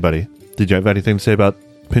with anybody. Did you have anything to say about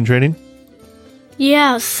pin trading?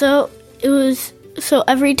 Yeah, so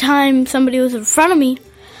every time somebody was in front of me,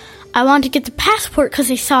 I wanted to get the passport because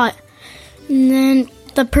I saw it. And then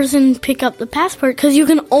the person pick up the passport because you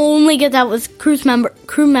can only get that with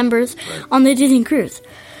crew members on the Disney cruise.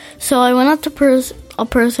 So I went up to a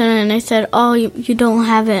person and I said, "Oh, you don't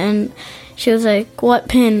have it." And she was like, "What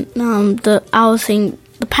pin?" I was saying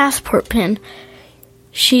the passport pin.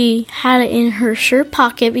 She had it in her shirt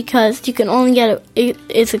pocket because you can only get it.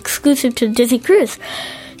 It's exclusive to Disney Cruise.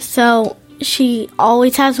 So she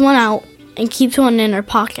always has one out and keeps one in her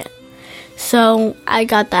pocket. So I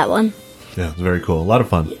got that one. Yeah, it's very cool. A lot of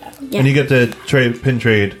fun. Yeah. And you get to pin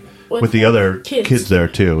trade with the other kids there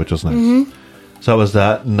too, which was nice. Mm-hmm. So that was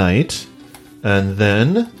that night. And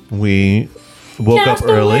then we woke up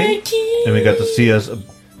early and we got to see us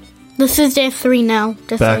This is day 3 now,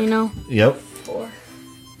 just back. so you know. Yep.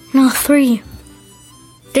 No, 3.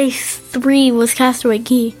 Day 3 was Castaway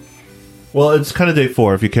Key. Well, it's kind of day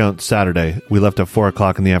 4 if you count Saturday. We left at 4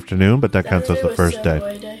 o'clock in the afternoon, but that counts as the first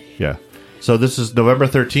day. Yeah. So this is November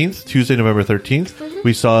 13th, Tuesday, November 13th.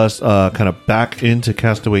 We saw us kind of back into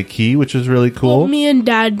Castaway Key, which is really cool. Well, me and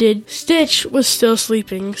Dad did. Stitch was still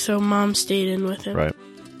sleeping, so Mom stayed in with him. Right.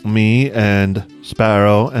 Me and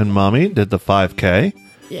Sparrow and Mommy did the 5K.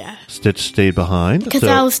 Yeah. Stitch stayed behind. Because So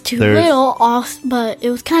I was too there's- little off, but it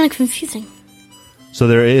was kind of confusing. So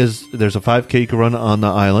there's a 5K you can run on the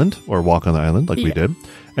island, or walk on the island, like we Yeah. did.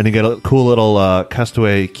 And you get a cool little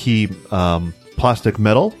Castaway Key plastic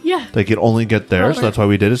medal. Yeah. They could only get there, Rubber. so that's why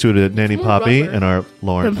we did it. So we did Nanny Poppy rubber. and our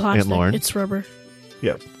Lauren, From plastic. Aunt Lauren. It's rubber.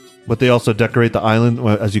 Yeah. But they also decorate the island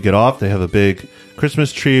as you get off. They have a big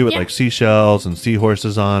Christmas tree with Yeah. like seashells and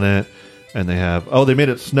seahorses on it. And they have they made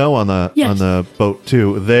it snow on the Yes. on the boat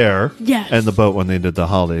too there. Yes. And the boat when they did the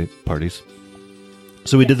holiday parties.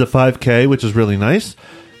 So we did the 5K, which is really nice.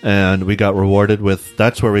 And we got rewarded with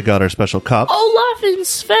that's where we got our special cup. Olaf and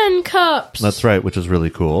Sven cups. That's right, which is really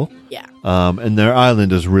cool. Yeah. And their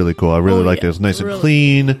island is really cool. I really Oh, like yeah. it. It's nice Really.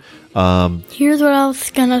 and clean. Here's what I was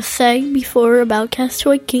gonna say before about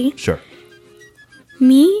Castaway Key. Sure.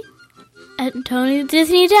 Me and Tony the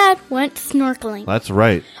Disney Dad went snorkeling. That's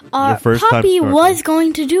right. Our Your first puppy time snorkeling. was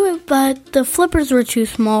going to do it, but the flippers were too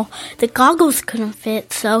small. The goggles couldn't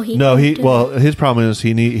fit, so he No, couldn't do it. his problem is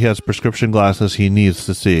he has prescription glasses he needs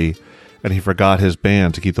to see, and he forgot his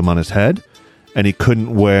band to keep them on his head, and he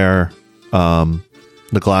couldn't wear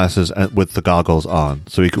the glasses with the goggles on,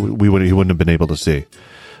 so he wouldn't have been able to see.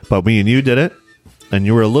 But me and you did it, and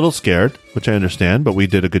you were a little scared, which I understand, but we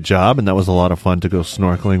did a good job, and that was a lot of fun to go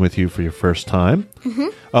snorkeling with you for your first time. Mm-hmm.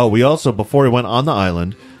 Oh, we also, before we went on the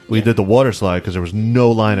island, we did the water slide because there was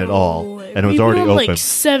no line at all, and it was already went open. like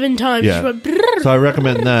 7 times. Yeah. Just went So I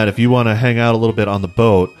recommend that if you want to hang out a little bit on the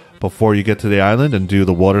boat before you get to the island and do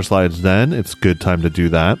the water slides then, it's a good time to do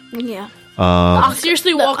that. Yeah. I'll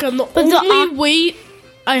seriously walk on. The only wait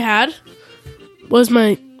I had was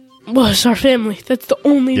our family. That's the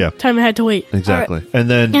only time I had to wait. Exactly. Right. And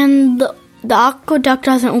then... And the aqueduct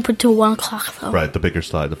doesn't open till 1 o'clock, though. Right, the bigger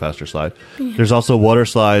slide, the faster slide. There's also water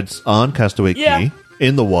slides on Castaway Key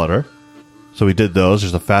in the water. So we did those.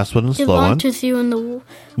 There's a fast one and a slow one. Launches you in the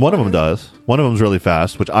One of them does. One of them's really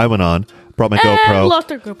fast, which I went on, brought my And GoPro,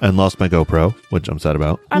 lost our GoPro. and lost my GoPro, which I'm sad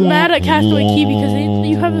about. I'm mad at Castaway Key because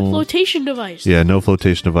you have a flotation device. Yeah, no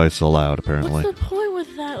flotation device allowed, apparently. What's the point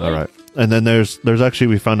with that? All right. And then there's actually,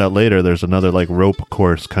 we found out later, there's another like rope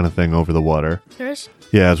course kind of thing over the water. There's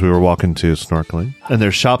Yeah, as we were walking to snorkeling. And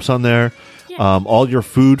there's shops on there. Yeah. All your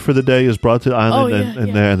food for the day is brought to the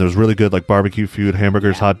island there, and there's really good like barbecue food,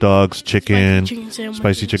 hamburgers, hot dogs, chicken,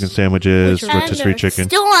 spicy chicken sandwiches, rotisserie chicken,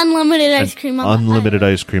 Still unlimited ice cream on unlimited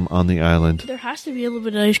ice cream on the island. There has to be a little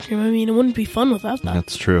bit of ice cream. I mean, it wouldn't be fun without that.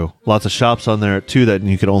 That's true. Lots of shops on there too that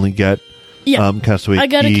you could only get Yeah. Castaway I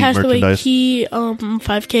got a Key Castaway merchandise. Key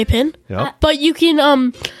 5K pin. Yep. But you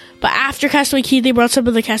can but after Castaway Key they brought some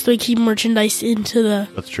of the Castaway Key merchandise into the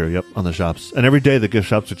That's true. Yep, on the shops. And every day the gift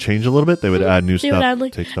shops would change a little bit. They would add new they stuff. would add,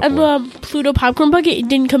 like, take stuff and away. the Pluto popcorn bucket it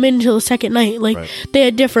didn't come in until the second night. Like Right. they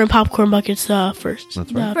had different popcorn buckets first.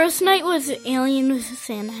 That's right. First night was Alien with a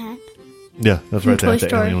Santa hat. Yeah, that's right. Toy They had the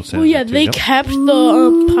Story. Alien with Santa Well, yeah, hat, too. they Yep. kept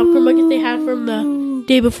the popcorn bucket they had from the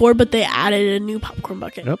day before, but they added a new popcorn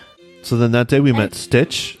bucket. Yep. So then that day we met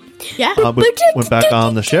Stitch. Yeah. We went back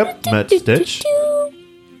on the ship, met Stitch.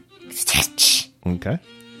 Stitch. Okay.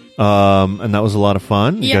 And that was a lot of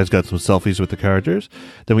fun. You Yeah. guys got some selfies with the characters.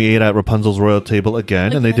 Then we ate at Rapunzel's Royal Table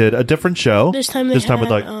again, and they did a different show. This time they with had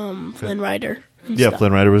like Flynn Rider. and yeah, stuff.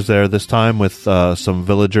 Flynn Rider was there this time with some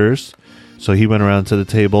villagers. So he went around to the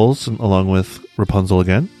tables along with Rapunzel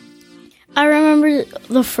again. I remember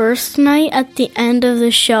the first night at the end of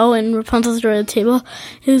the show in Rapunzel's Royal Table.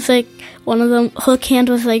 It was like one of them, Hook Hand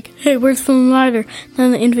was like, "Hey, where's Flynn Rider?"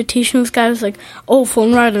 Then the invitations guy was like, "Oh,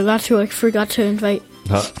 Flynn Rider, that's who I forgot to invite."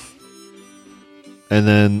 Huh. And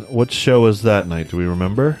then what show was that night? Do we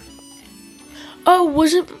remember? Oh,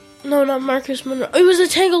 was it? No, not Marcus Monroe. It was a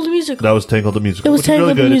Tangled musical. That was Tangled the Musical. It was which is really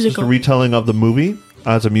Tangled the good. It's Musical. just a retelling of the movie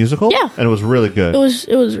as a musical. Yeah. And it was really good. It was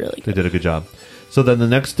really They good. did a good job. So then the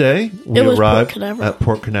next day, we It was arrived Port Canaveral. at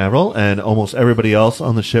Port Canaveral, and almost everybody else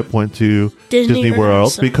on the ship went to Disney Disney or World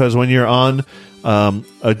NASA. because when you're on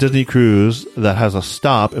a Disney cruise that has a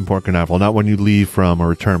stop in Port Canaveral, not when you leave from or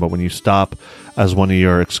return, but when you stop as one of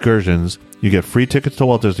your excursions, you get free tickets to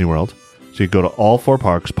Walt Disney World. So you go to all 4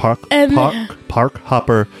 parks, park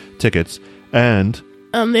hopper tickets, and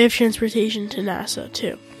They have transportation to NASA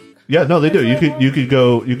too. yeah, no, they do. You could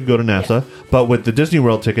go to NASA, but with the Disney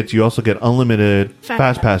World tickets, you also get unlimited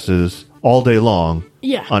fast passes all day long.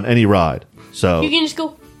 Yeah. On any ride. So You can just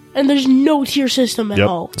go, and there's no tier system at yep.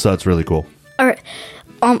 all. So that's really cool. All right,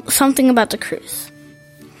 something about the cruise.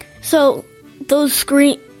 So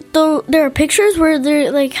there are pictures where they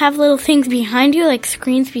like have little things behind you, like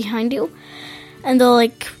screens behind you, and they'll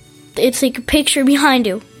it's like a picture behind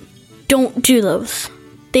you. Don't do those.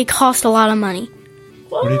 They cost a lot of money.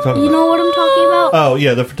 What are you talking You about? know what I'm talking about? Oh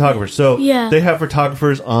yeah, the photographers. So Yeah. they have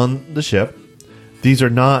photographers on the ship. These are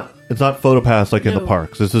not. It's not PhotoPass like in the No.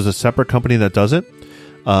 parks. This is a separate company that does it,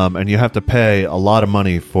 and you have to pay a lot of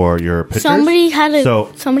money for your pictures. Somebody had So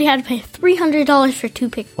to pay $300 for 2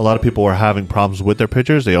 pictures. a lot of people were having problems with their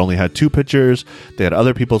pictures. They only had 2 pictures. They had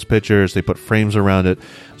other people's pictures. They put frames around it.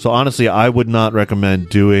 So honestly, I would not recommend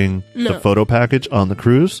doing the No. photo package on the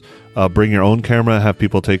cruise. Bring your own camera, have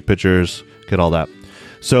people take pictures, get all that.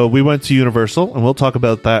 So we went to Universal, and we'll talk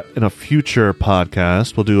about that in a future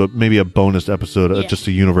podcast. We'll do maybe a bonus episode, Yeah. just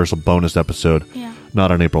a Universal bonus episode, Yeah.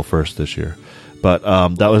 not on April 1st this year. But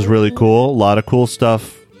that was really cool. A lot of cool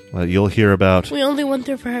stuff that you'll hear about We only went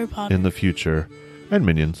there for Harry Potter. in the future, and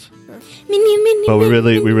Minions. Minion, But we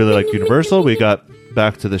really like minion, Universal. We minion. got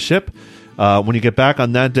back to the ship. When you get back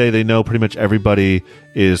on that day, they know pretty much everybody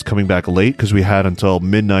is coming back late because we had until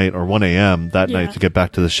midnight or 1 a.m. that Yeah. night to get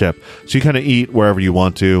back to the ship. So you kind of eat wherever you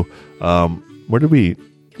want to. Where did we eat?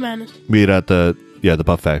 Cabanas. We ate at the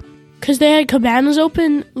buffet. Because they had cabanas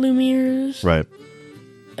open, Lumiere's. Right.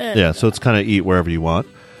 Yeah, so it's kind of eat wherever you want.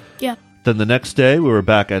 Yeah. Then the next day, we were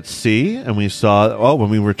back at sea, and we saw, when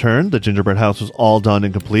we returned, the gingerbread house was all done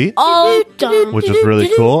and complete, All done. which was really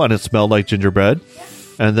cool, and it smelled like gingerbread.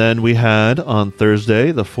 And then we had, on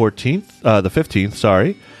Thursday, the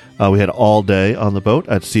 15th, we had all day on the boat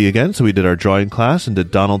at sea again, so we did our drawing class and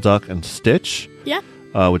did Donald Duck and Stitch, Yeah.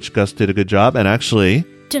 which Gus did a good job, and actually...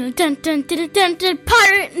 Dun, dun, dun, dun, dun, dun,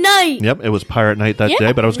 pirate night. Yep, it was Pirate Night that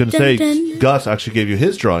day, but I was going to Dun, say, dun. Gus actually gave you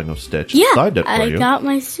his drawing of Stitch. Yeah, Signed it for I you, got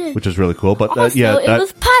my Stitch. which is really cool. But Also, it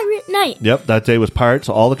was pirate night. Yep, that day was pirates.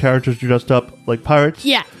 So all the characters dressed up like pirates.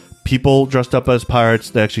 Yeah. People dressed up as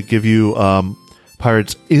pirates. They actually give you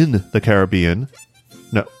Pirates in the Caribbean.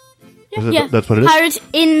 No. Is it- Yeah, That's what it is? Pirates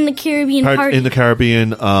in the Caribbean Pirates party. in the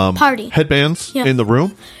Caribbean Party. headbands Yeah. in the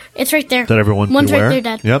room It's right there. that everyone One's can wear. right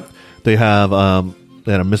there, Dad. Yep. They have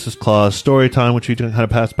they had a Mrs. Claus story time, which we kind of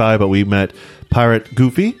passed by, but we met Pirate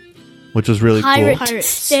Goofy, which was really Pirate cool. Pirate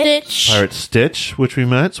Stitch. Stitch. Pirate Stitch, which we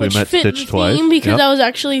met. So Which we met fit Stitch the twice. theme because Yep. I was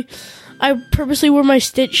actually... I purposely wore my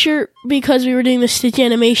Stitch shirt because we were doing the Stitch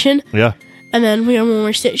animation. Yeah. And then we wore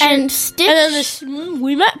my Stitch shirt. And Stitch. And then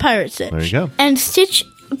we met Pirate Stitch. There you go. And Stitch.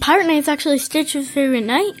 Pirate Night is actually Stitch's favorite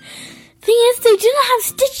night. Thing is, they didn't have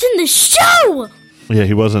Stitch in the show. Yeah,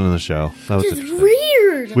 he wasn't in the show. That was Which is interesting.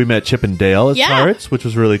 weird. We met Chip and Dale as Yeah. pirates, which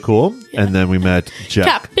was really cool. And then we met Jack,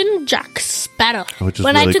 Captain Jack Sparrow. which is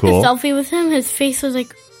When really I took cool. a selfie with him, his face was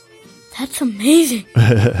like, "That's amazing."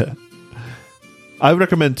 I would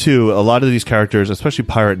recommend, too, a lot of these characters, especially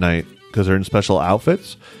Pirate Night, because they're in special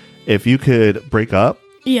outfits. If you could break up,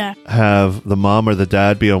 Yeah. have the mom or the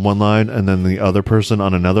dad be on one line and then the other person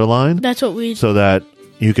on another line, That's what we... so that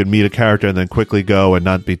you could meet a character and then quickly go and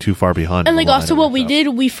not be too far behind. And in like the line also and what we stuff. did,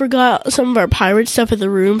 we forgot some of our pirate stuff in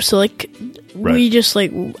the room. So like Right. we just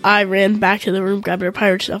like I ran back to the room, grabbed our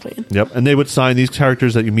pirate stuff in. Yep, and they would sign these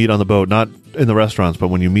characters that you meet on the boat, not in the restaurants, but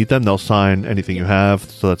when you meet them, they'll sign anything you have,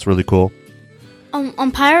 so that's really cool.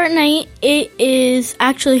 On Pirate Night, it is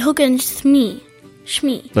actually Hook and Shmee.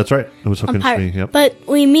 That's right. It was Hook On and Pirate. Smee, yep. But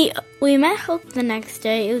we met Hook the next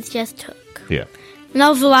day. It was just Hook. Yeah. And that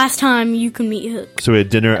was the last time you could meet Hook. So we had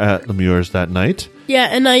dinner at Lemures that night. Yeah,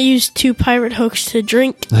 and I used 2 pirate hooks to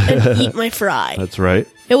drink and eat my fry. That's right.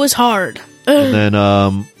 It was hard. And then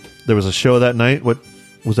there was a show that night. What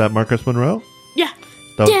was that, Marcus Monroe? Yeah.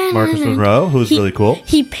 That was Marcus Monroe, who was He- really cool.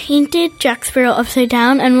 He painted Jack Sparrow upside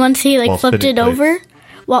down, and once he While flipped spinning it over,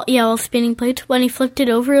 while spinning plates, when he flipped it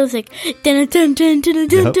over, it was like dun dun dun dun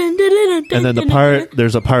dun Yep. dun dun. And then the pirate,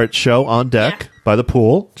 there's a pirate show on deck by the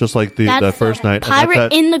pool, just like the That's first night. And Pirate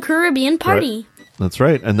that's at- in the Caribbean party. That's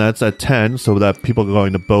right, and that's at 10, so that people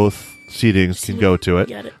going to both seatings can go to it.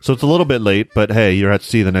 Got it. So it's a little bit late, but hey, you're at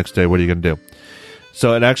sea the next day. What are you going to do?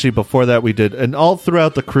 So, and actually, before that, we did, and all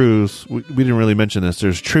throughout the cruise, we didn't really mention this.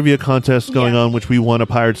 There's trivia contests going Yeah. on, which we won a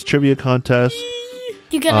Pirates trivia contest.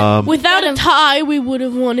 You gotta Without a tie, we would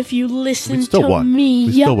have won if you We listened still to won. me.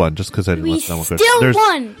 We Yep. still won just because I didn't We listen. still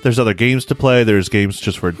won. There's other games to play. There's games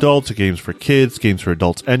just for adults, games for kids, games for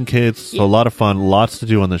adults and kids. So a lot of fun, lots to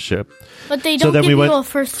do on the ship. But they So don't then give we you went- a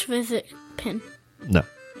first visit pin, No,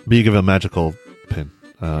 but you give a magical pin.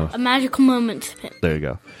 a magical moments pin. There you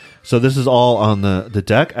go. So this is all on the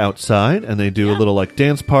deck outside, and they do a little like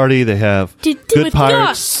dance party. They have good with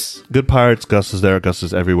pirates. Gus. Good pirates. Gus is there. Gus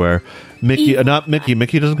is everywhere. Mickey, not Mickey.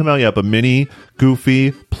 Mickey doesn't come out yet, but Minnie,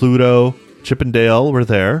 Goofy, Pluto, Chip and Dale were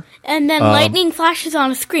there. And then lightning flashes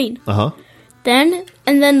on a screen. Uh huh.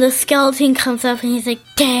 And then the skeleton comes up and he's like,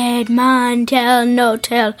 "Dead man, tell no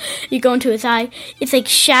tell." You go into his eye. It's like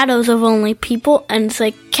shadows of only people, and it's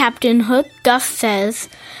like Captain Hook. Gus says,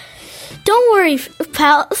 "Don't worry,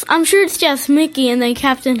 pals. I'm sure it's just Mickey." And then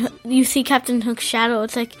you see Captain Hook's shadow.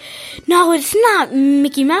 It's like, "No, it's not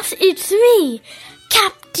Mickey Mouse. It's me,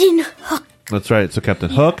 Captain Hook." That's right. So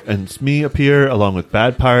Captain Hook and Smee appear along with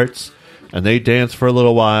bad pirates, and they dance for a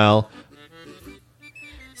little while.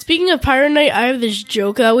 Speaking of Pirate Night, I have this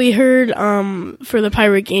joke that we heard for the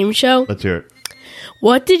Pirate Game Show. Let's hear it.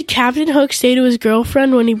 What did Captain Hook say to his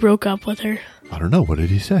girlfriend when he broke up with her? I don't know. What did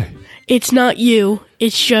he say? It's not you.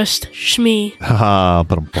 It's just Shmee. Haha.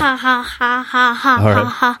 Ha ha ha ha ha All right. ha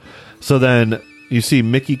ha. So then you see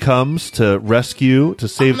Mickey comes to rescue, to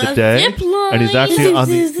save On the a day, zip line. and he's actually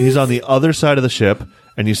on the other side of the ship,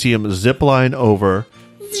 and you see him zip line over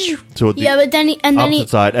to the Yeah, but then opposite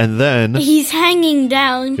side, and then he's hanging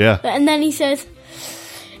down. Yeah. And then he says,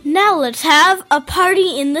 "Now let's have a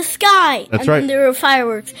party in the sky." That's and right. then there were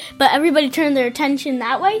fireworks. But everybody turned their attention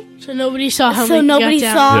that way. So nobody saw how So Mickey nobody got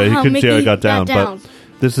down. saw- yeah, you how couldn't see how it Mickey got down. got down. But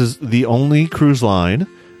this is the only cruise line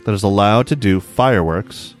that is allowed to do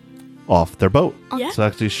fireworks off their boat. Yeah. So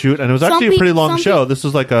actually shoot, and it was Some actually a pretty long some show. This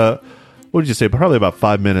is like a what did you say? Probably about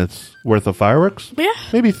 5 minutes worth of fireworks. Yeah.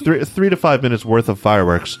 Maybe 3 to 5 minutes worth of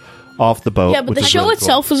fireworks off the boat. Yeah, but which the is show really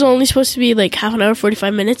itself was only supposed to be like half an hour,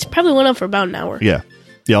 45 minutes. Probably went on for about an hour. Cool.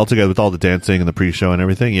 Yeah, altogether with all the dancing and the pre-show and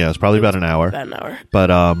everything. Yeah, it's probably about an hour. About an hour. But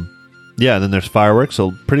yeah, and then there's fireworks,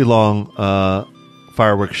 so pretty long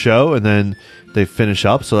fireworks show, and then they finish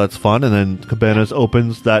up, so that's fun. And then Cabanas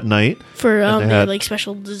opens that night, For they they had had like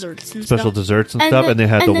special desserts and special stuff. desserts and stuff, and they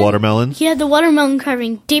had the then watermelons. He had the watermelon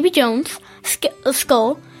carving Davy Jones, a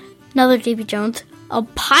skull, another Davy Jones, a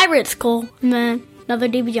pirate skull, and then another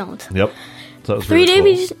Davy Jones. Yep. So that was Three really cool.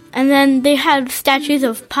 Davies, and then they had statues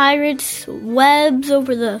of pirates, webs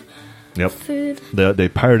over the Yep. food. They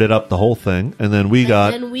pirated up the whole thing, and then we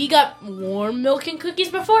got And we got warm milk and cookies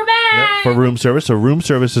before bed. for room service. So room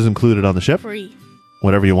service is included on the ship. Free.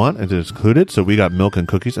 Whatever you want, it is included. So we got milk and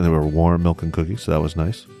cookies, and they were warm milk and cookies, so that was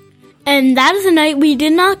nice. And that is the night we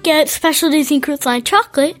did not get Special Disney Cruise Line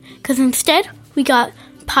chocolate, because instead we got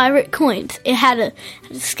pirate coins. It had a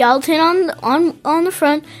skeleton on the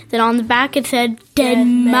front, then on the back it said Dead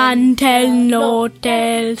Man Tell No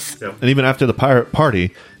Tales. And even after the pirate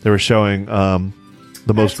party, they were showing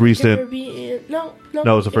the most recent. No, No,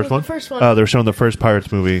 it was the first one. The first one. They were showing the first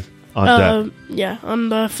Pirates movie on deck. Yeah, on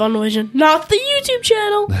the Funvision, not the YouTube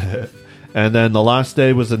channel. And then the last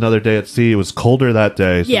day was another day at sea. It was colder that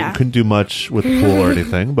day, so Yeah. we couldn't do much with the pool or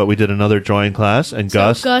anything. But we did another drawing class, and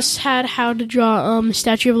Gus. Gus had how to draw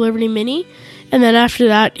Statue of Liberty mini, and then after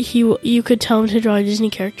that, you could tell him to draw a Disney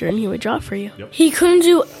character, and he would draw it for you. He couldn't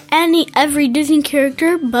do every Disney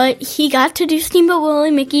character, but he got to do Steamboat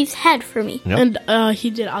Willie Mickey's head for me. Yep. And he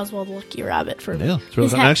did Oswald the Lucky Rabbit for me. Yeah, it's really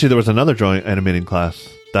His fun. hat. Actually, there was another drawing animating class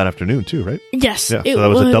that afternoon too, right? Yes, Yeah, so that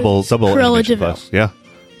was a double Cruella animation de Vil. class. Yeah,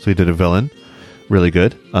 so we did a villain, really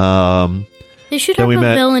good. They should Then have we a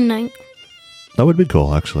met- villain night. That would be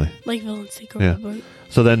cool, actually. Like villains take Yeah. over the boat.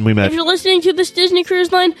 So then we met. If you're listening to this Disney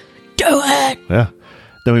Cruise Line, do it. Yeah.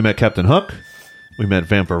 Then we met Captain Hook. We met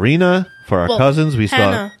Vampirina for our Well, cousins. We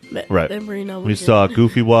Hannah, saw right. Vampirina We was saw in.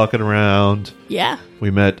 Goofy walking around. Yeah.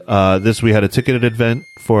 We met we had a ticketed event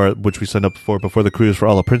for which we signed up for before the cruise for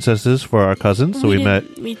all the princesses for our cousins. So we met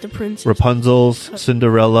didn't meet the prince. Rapunzel's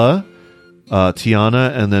Cinderella,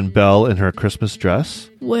 Tiana, and then Belle in her Christmas dress.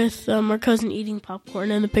 With our cousin eating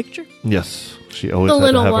popcorn in the picture. Yes, she always The had to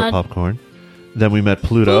little have one. her popcorn. Then we met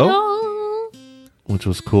Pluto, Oh. which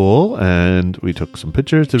was cool, and we took some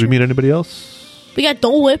pictures. Did we meet anybody else? We got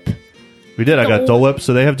Dole Whip, We did. I got Dole Dole Whip.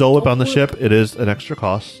 So they have Dole Whip Dole on the Whip. ship. It is an extra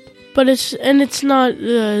cost. but it's not.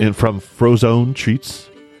 And from Frozone Treats,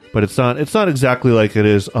 but it's not exactly like it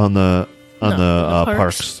is on the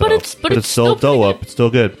parks. But it's still still pretty Dole Whip. good. It's still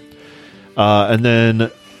good. And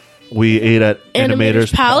then we ate at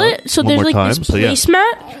Animator's Palette. So one there's more like time. this So, yeah.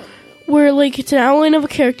 placemat where like it's an outline of a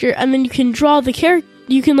character, and then you can draw the character.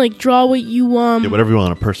 You can like draw what you Yeah, whatever you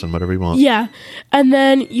want, a person, whatever you want. Yeah, and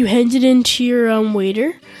then you hand it in to your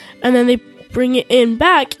waiter, and then they bring it in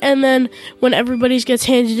back, and then when everybody gets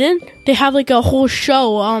handed in, they have like a whole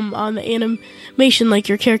show on the animation, like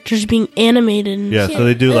your characters being animated. And Yeah, so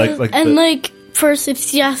they do like and the- like first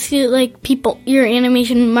it's just like people your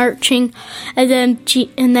animation marching, and then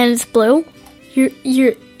it's blue.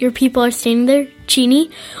 Your people are standing there, Genie,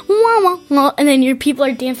 wah, wah, wah, and then your people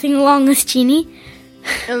are dancing along with Genie.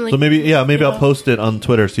 and, like, So maybe I'll post it on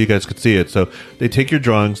Twitter so you guys could see it. So they take your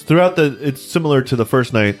drawings throughout it's similar to the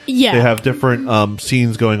first night. Yeah. They have different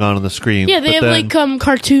scenes going on the screen. yeah, they but have then- like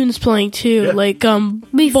cartoons playing too, Yeah. like Before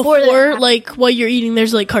before that. like while you're eating,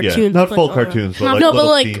 there's like yeah, cartoons, not full playing. cartoons, but No, like but little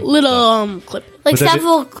like scenes and little stuff. clip. Like But then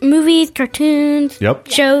several movies, cartoons, Yep.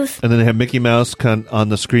 shows. And then they have Mickey Mouse on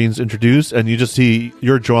the screens introduced, and you just see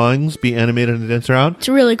your drawings be animated and dance around. It's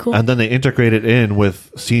really cool. And then they integrate it in with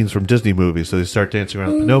scenes from Disney movies. So they start dancing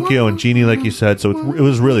around Pinocchio and Genie, like you said. So it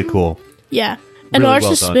was really cool. Yeah. And Really our well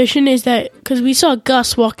done. suspicion is that because we saw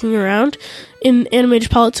Gus walking around in Animated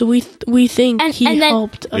Palette, so we think And- he and then-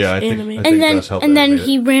 helped us Yeah, I think- animate. I think And Gus helped then animate it.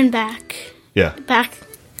 he ran back Yeah.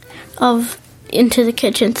 into the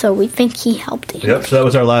kitchen, so we think he helped it. Yep. So that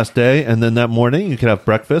was our last day, and then that morning you can have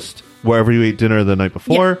breakfast wherever you ate dinner the night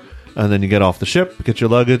before, and then you get off the ship, get your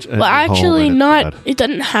luggage. And Well, you're home, actually, and it's not. bad. It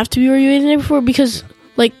doesn't have to be where you ate the night before because,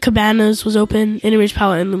 like, Cabanas was open, Animated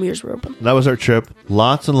Palette, and Lumiere's were open. That was our trip.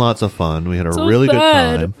 Lots and lots of fun. We had a So really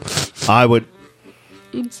sad. good time. I would.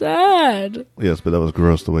 It's sad. Yes, but that was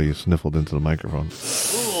gross the way you sniffled into the microphone.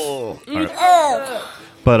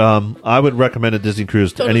 But I would recommend a Disney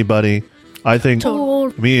cruise to Totally. anybody. I think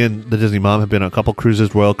me and the Disney mom have been on a couple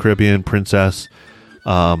cruises, Royal Caribbean, Princess.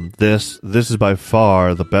 This is by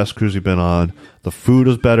far the best cruise we've been on. The food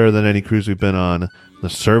was better than any cruise we've been on. The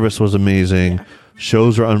service was amazing.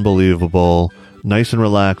 Shows are unbelievable. nice and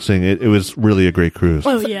relaxing. It was really a great cruise.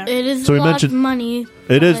 Oh yeah. It is So a we lot mentioned- of money.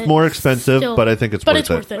 It is but more expensive, still- but I think it's But worth it's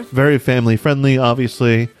it. worth it. Very family friendly,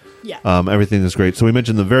 obviously. Yeah. Everything is great. So we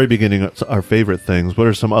mentioned in the very beginning our favorite things. What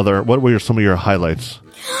were some of your highlights?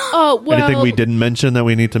 Oh well. Anything we didn't mention that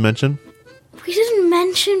we need to mention? We didn't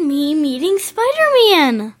mention me meeting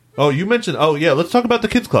Spider-Man. Oh, you mentioned. Oh, yeah. Let's talk about the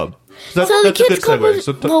kids club. So the kids club was,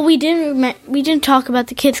 well, we didn't talk about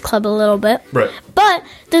the kids club a little bit. Right. But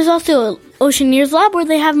there's also Oceaneers Lab where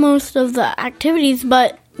they have most of the activities,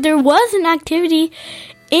 but there was an activity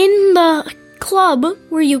in the club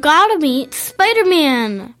where you got to meet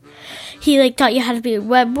Spider-Man. He taught you how to be a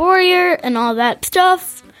web warrior and all that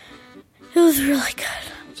stuff. It was really good.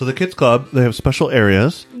 So the kids club, they have special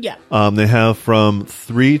areas. Yeah. They have from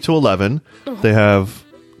 3 to 11. They have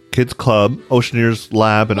kids club, Oceaneers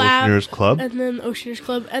Lab, and Oceaneers Club. and then Oceaneers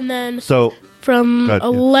Club, and then So from Go ahead, yeah.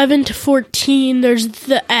 11 to 14, there's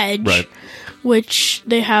the Edge, Right. which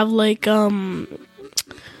they have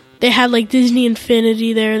they had Disney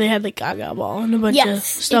Infinity there. They had Gaga Ball and a bunch of Yes,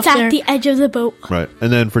 stuff it's at there. the edge of the boat. right,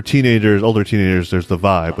 and then for teenagers, older teenagers, there's the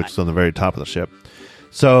Vibe, which is on the very top of the ship.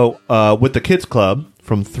 So with the kids club,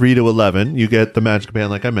 from 3 to 11, you get the Magic Band,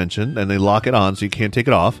 like I mentioned, and they lock it on so you can't take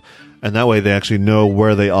it off. And that way they actually know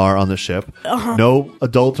where they are on the ship. No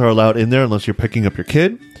adults are allowed in there unless you're picking up your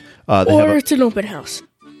kid. or it's an open house.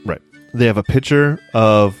 Right. They have a picture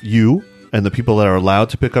of you and the people that are allowed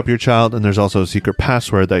to pick up your child, and there's also a secret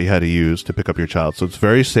password that you had to use to pick up your child. So it's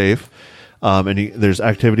very safe. There's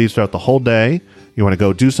activities throughout the whole day. You want to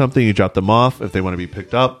go do something, you drop them off. If they want to be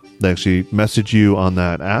picked up, they actually message you on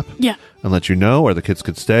that app Yeah. and let you know, or the kids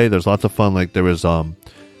could stay. There's lots of fun. There was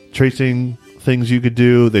tracing things you could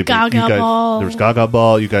do. Gaga Ball. There was Gaga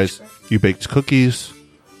Ball. You baked cookies,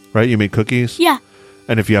 right? You made cookies. Yeah.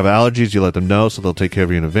 And if you have allergies, you let them know, so they'll take care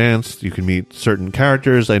of you in advance. You can meet certain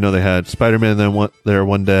characters. I know they had Spider-Man there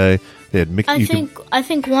one day. They had Mickey. I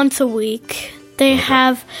think once a week they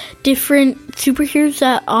have different superheroes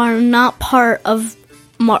that are not part of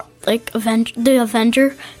the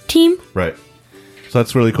Avenger team. Right. So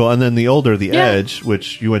that's really cool. And then the Yeah. Edge,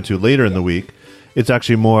 which you went to later in the week, it's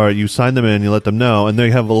actually more, you sign them in, you let them know, and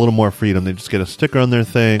they have a little more freedom. They just get a sticker on their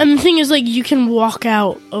thing. And the thing is, you can walk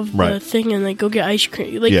out of the Right. thing and go get ice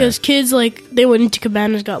cream. Yeah. Those kids, they went into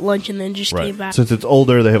Cabanas, got lunch, and then just came Right. back. Since it's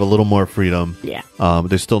older, they have a little more freedom. Yeah.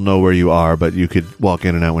 They still know where you are, but you could walk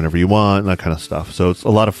in and out whenever you want, and that kind of stuff. So it's a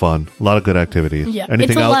lot of fun, a lot of good activities. Yeah.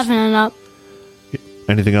 Anything It's else? 11 and up.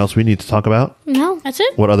 Anything else we need to talk about? No. That's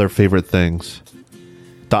it. What other favorite things?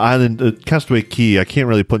 The island, Castaway Key, I can't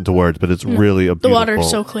really put into words, but it's really a beautiful. water is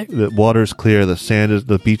so clear. The water's clear.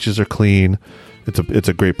 The beaches are clean. It's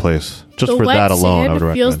a great place. Just The for wet that alone, sand I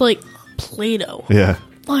would feels recommend. like Play-Doh. Yeah.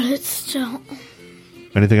 But it's still...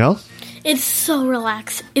 Anything else? It's so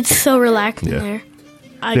relaxed. It's so relaxing Yeah. there.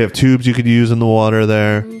 I, They have tubes you could use in the water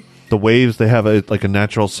there. The waves, they have a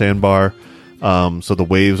natural sandbar. So the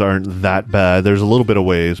waves aren't that bad. There's a little bit of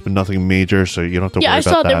waves, but nothing major, so you don't have to yeah, worry I about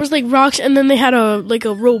saw that. there was rocks, and then they had a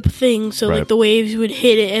rope thing, so Right. the waves would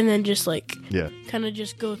hit it, and then just Yeah. kind of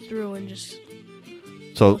just go through and just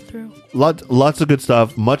So go through. lots of good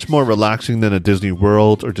stuff. Much more relaxing than a Disney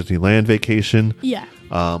World or Disneyland vacation. Yeah.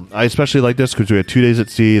 I especially like this because we had 2 days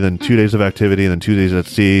at sea, then 2 days of activity, and then 2 days at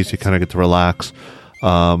sea, so you kind of get to relax.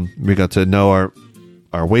 We got to know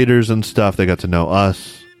our waiters and stuff. They got to know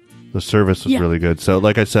us. The service was Yeah. really good. So,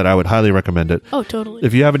 like I said, I would highly recommend it. Oh, totally.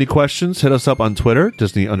 If you have any questions, hit us up on Twitter,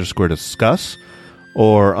 Disney_discuss,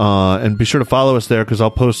 or and be sure to follow us there because I'll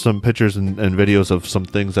post some pictures and videos of some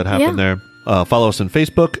things that happen Yeah. there. Follow us on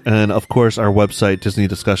Facebook, and of course, our website,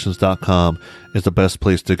 DisneyDiscussions.com, is the best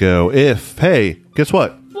place to go. Hey, guess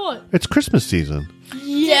what? What? It's Christmas season.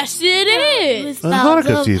 Yes, it is. With And bells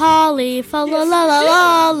Hanukkah of season. holly, fa la la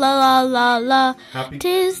la la la la la. Happy-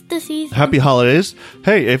 Tis the season. Happy holidays.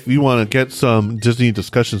 Hey, if you want to get some Disney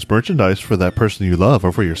Discussions merchandise for that person you love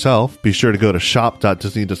or for yourself, be sure to go to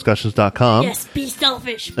shop.disneydiscussions.com. Yes, be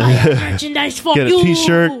selfish. Buy merchandise for Get a you.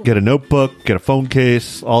 t-shirt, get a notebook, get a phone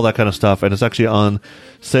case, all that kind of stuff. And it's actually on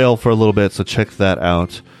sale for a little bit, so check that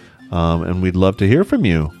out. And we'd love to hear from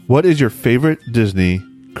you. What is your favorite Disney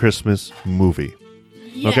Christmas movie?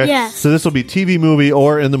 Okay. Yes. So this will be TV movie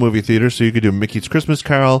or in the movie theater. So you could do Mickey's Christmas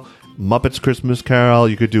Carol, Muppets Christmas Carol.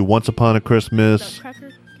 You could do Once Upon a Christmas.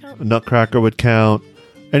 Nutcracker count? Nutcracker would count.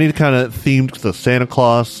 Any kind of themed to Santa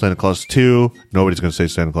Claus 2. Nobody's going to say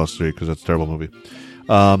Santa Claus 3 because that's a terrible movie.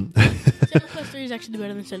 Santa Claus 3 is actually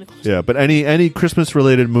better than Santa Claus. Yeah, but any Christmas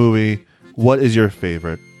related movie, what is your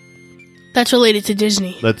favorite? That's related to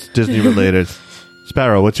Disney. That's Disney related.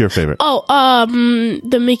 Sparrow, what's your favorite? Oh,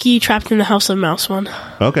 the Mickey Trapped in the House of Mouse one.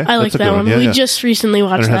 Okay. I like that's a that good one. Yeah, We yeah. just recently And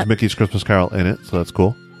watched it has that. Mickey's Christmas Carol in it, so that's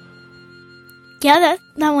cool. Yeah,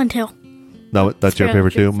 that one too. No, that's your Sparrow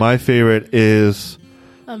favorite too. Jackson. My favorite is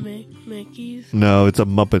Mickey's. no, it's a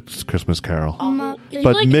Muppet's Christmas Carol. You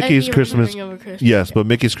But like Mickey's Eddie Christmas, Remembering of a Christmas yes, but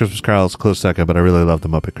Mickey's Christmas Carol is a close second. But I really love the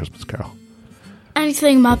Muppet Christmas Carol.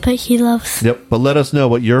 Anything Muppet he loves. Yep. But let us know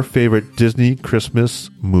what your favorite Disney Christmas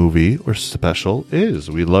movie or special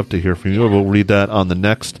is. We'd love to hear from you. We'll read that on the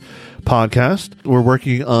next podcast. We're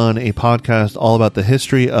working on a podcast all about the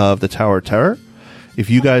history of the Tower of Terror. If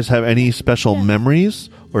you guys have any special memories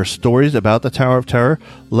or stories about the Tower of Terror,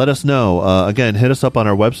 let us know. Again, hit us up on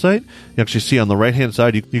our website. You actually see on the right-hand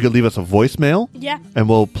side, you could leave us a voicemail. Yeah. And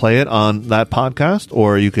we'll play it on that podcast,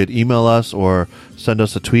 or you could email us or send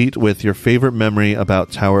us a tweet with your favorite memory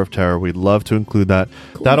about Tower of Terror. We'd love to include that.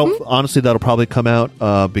 That'll probably come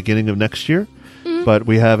out beginning of next year. But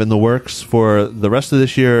we have in the works for the rest of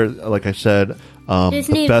this year, like I said,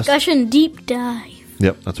 Disney the best. discussion deep dive.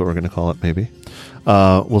 Yep, that's what we're going to call it, maybe.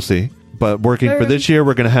 We'll see. But working for this year,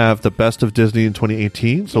 we're going to have the best of Disney in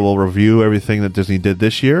 2018. So we'll review everything that Disney did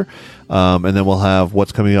this year. And then we'll have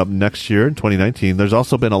what's coming up next year in 2019. There's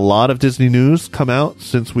also been a lot of Disney news come out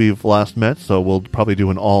since we've last met. So we'll probably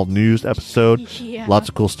do an all news episode. Yeah. Lots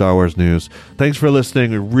of cool Star Wars news. Thanks for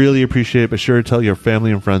listening. We really appreciate it. Be sure to tell your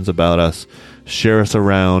family and friends about us. Share us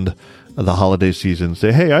around the holiday season.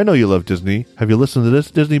 Say, hey, I know you love Disney. Have you listened to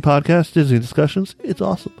this Disney podcast, Disney Discussions? It's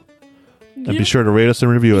awesome. And be sure to rate us and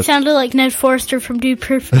review us. Sounded like Ned Forrester from Dude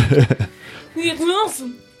Perfect. It's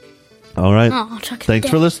awesome. All right. Oh, Chuck Thanks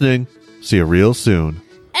for listening. See you real soon.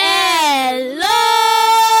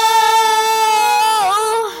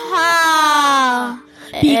 Aloha.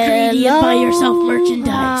 Be greedy and buy yourself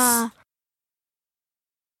merchandise.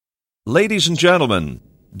 Ladies and gentlemen,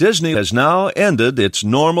 Disney has now ended its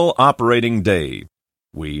normal operating day.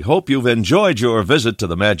 We hope you've enjoyed your visit to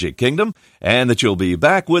the Magic Kingdom and that you'll be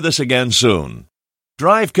back with us again soon.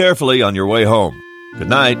 Drive carefully on your way home. Good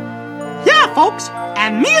night. Yeah, folks,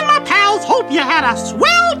 and me and my pals hope you had a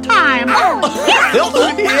swell time.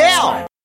 Yeah.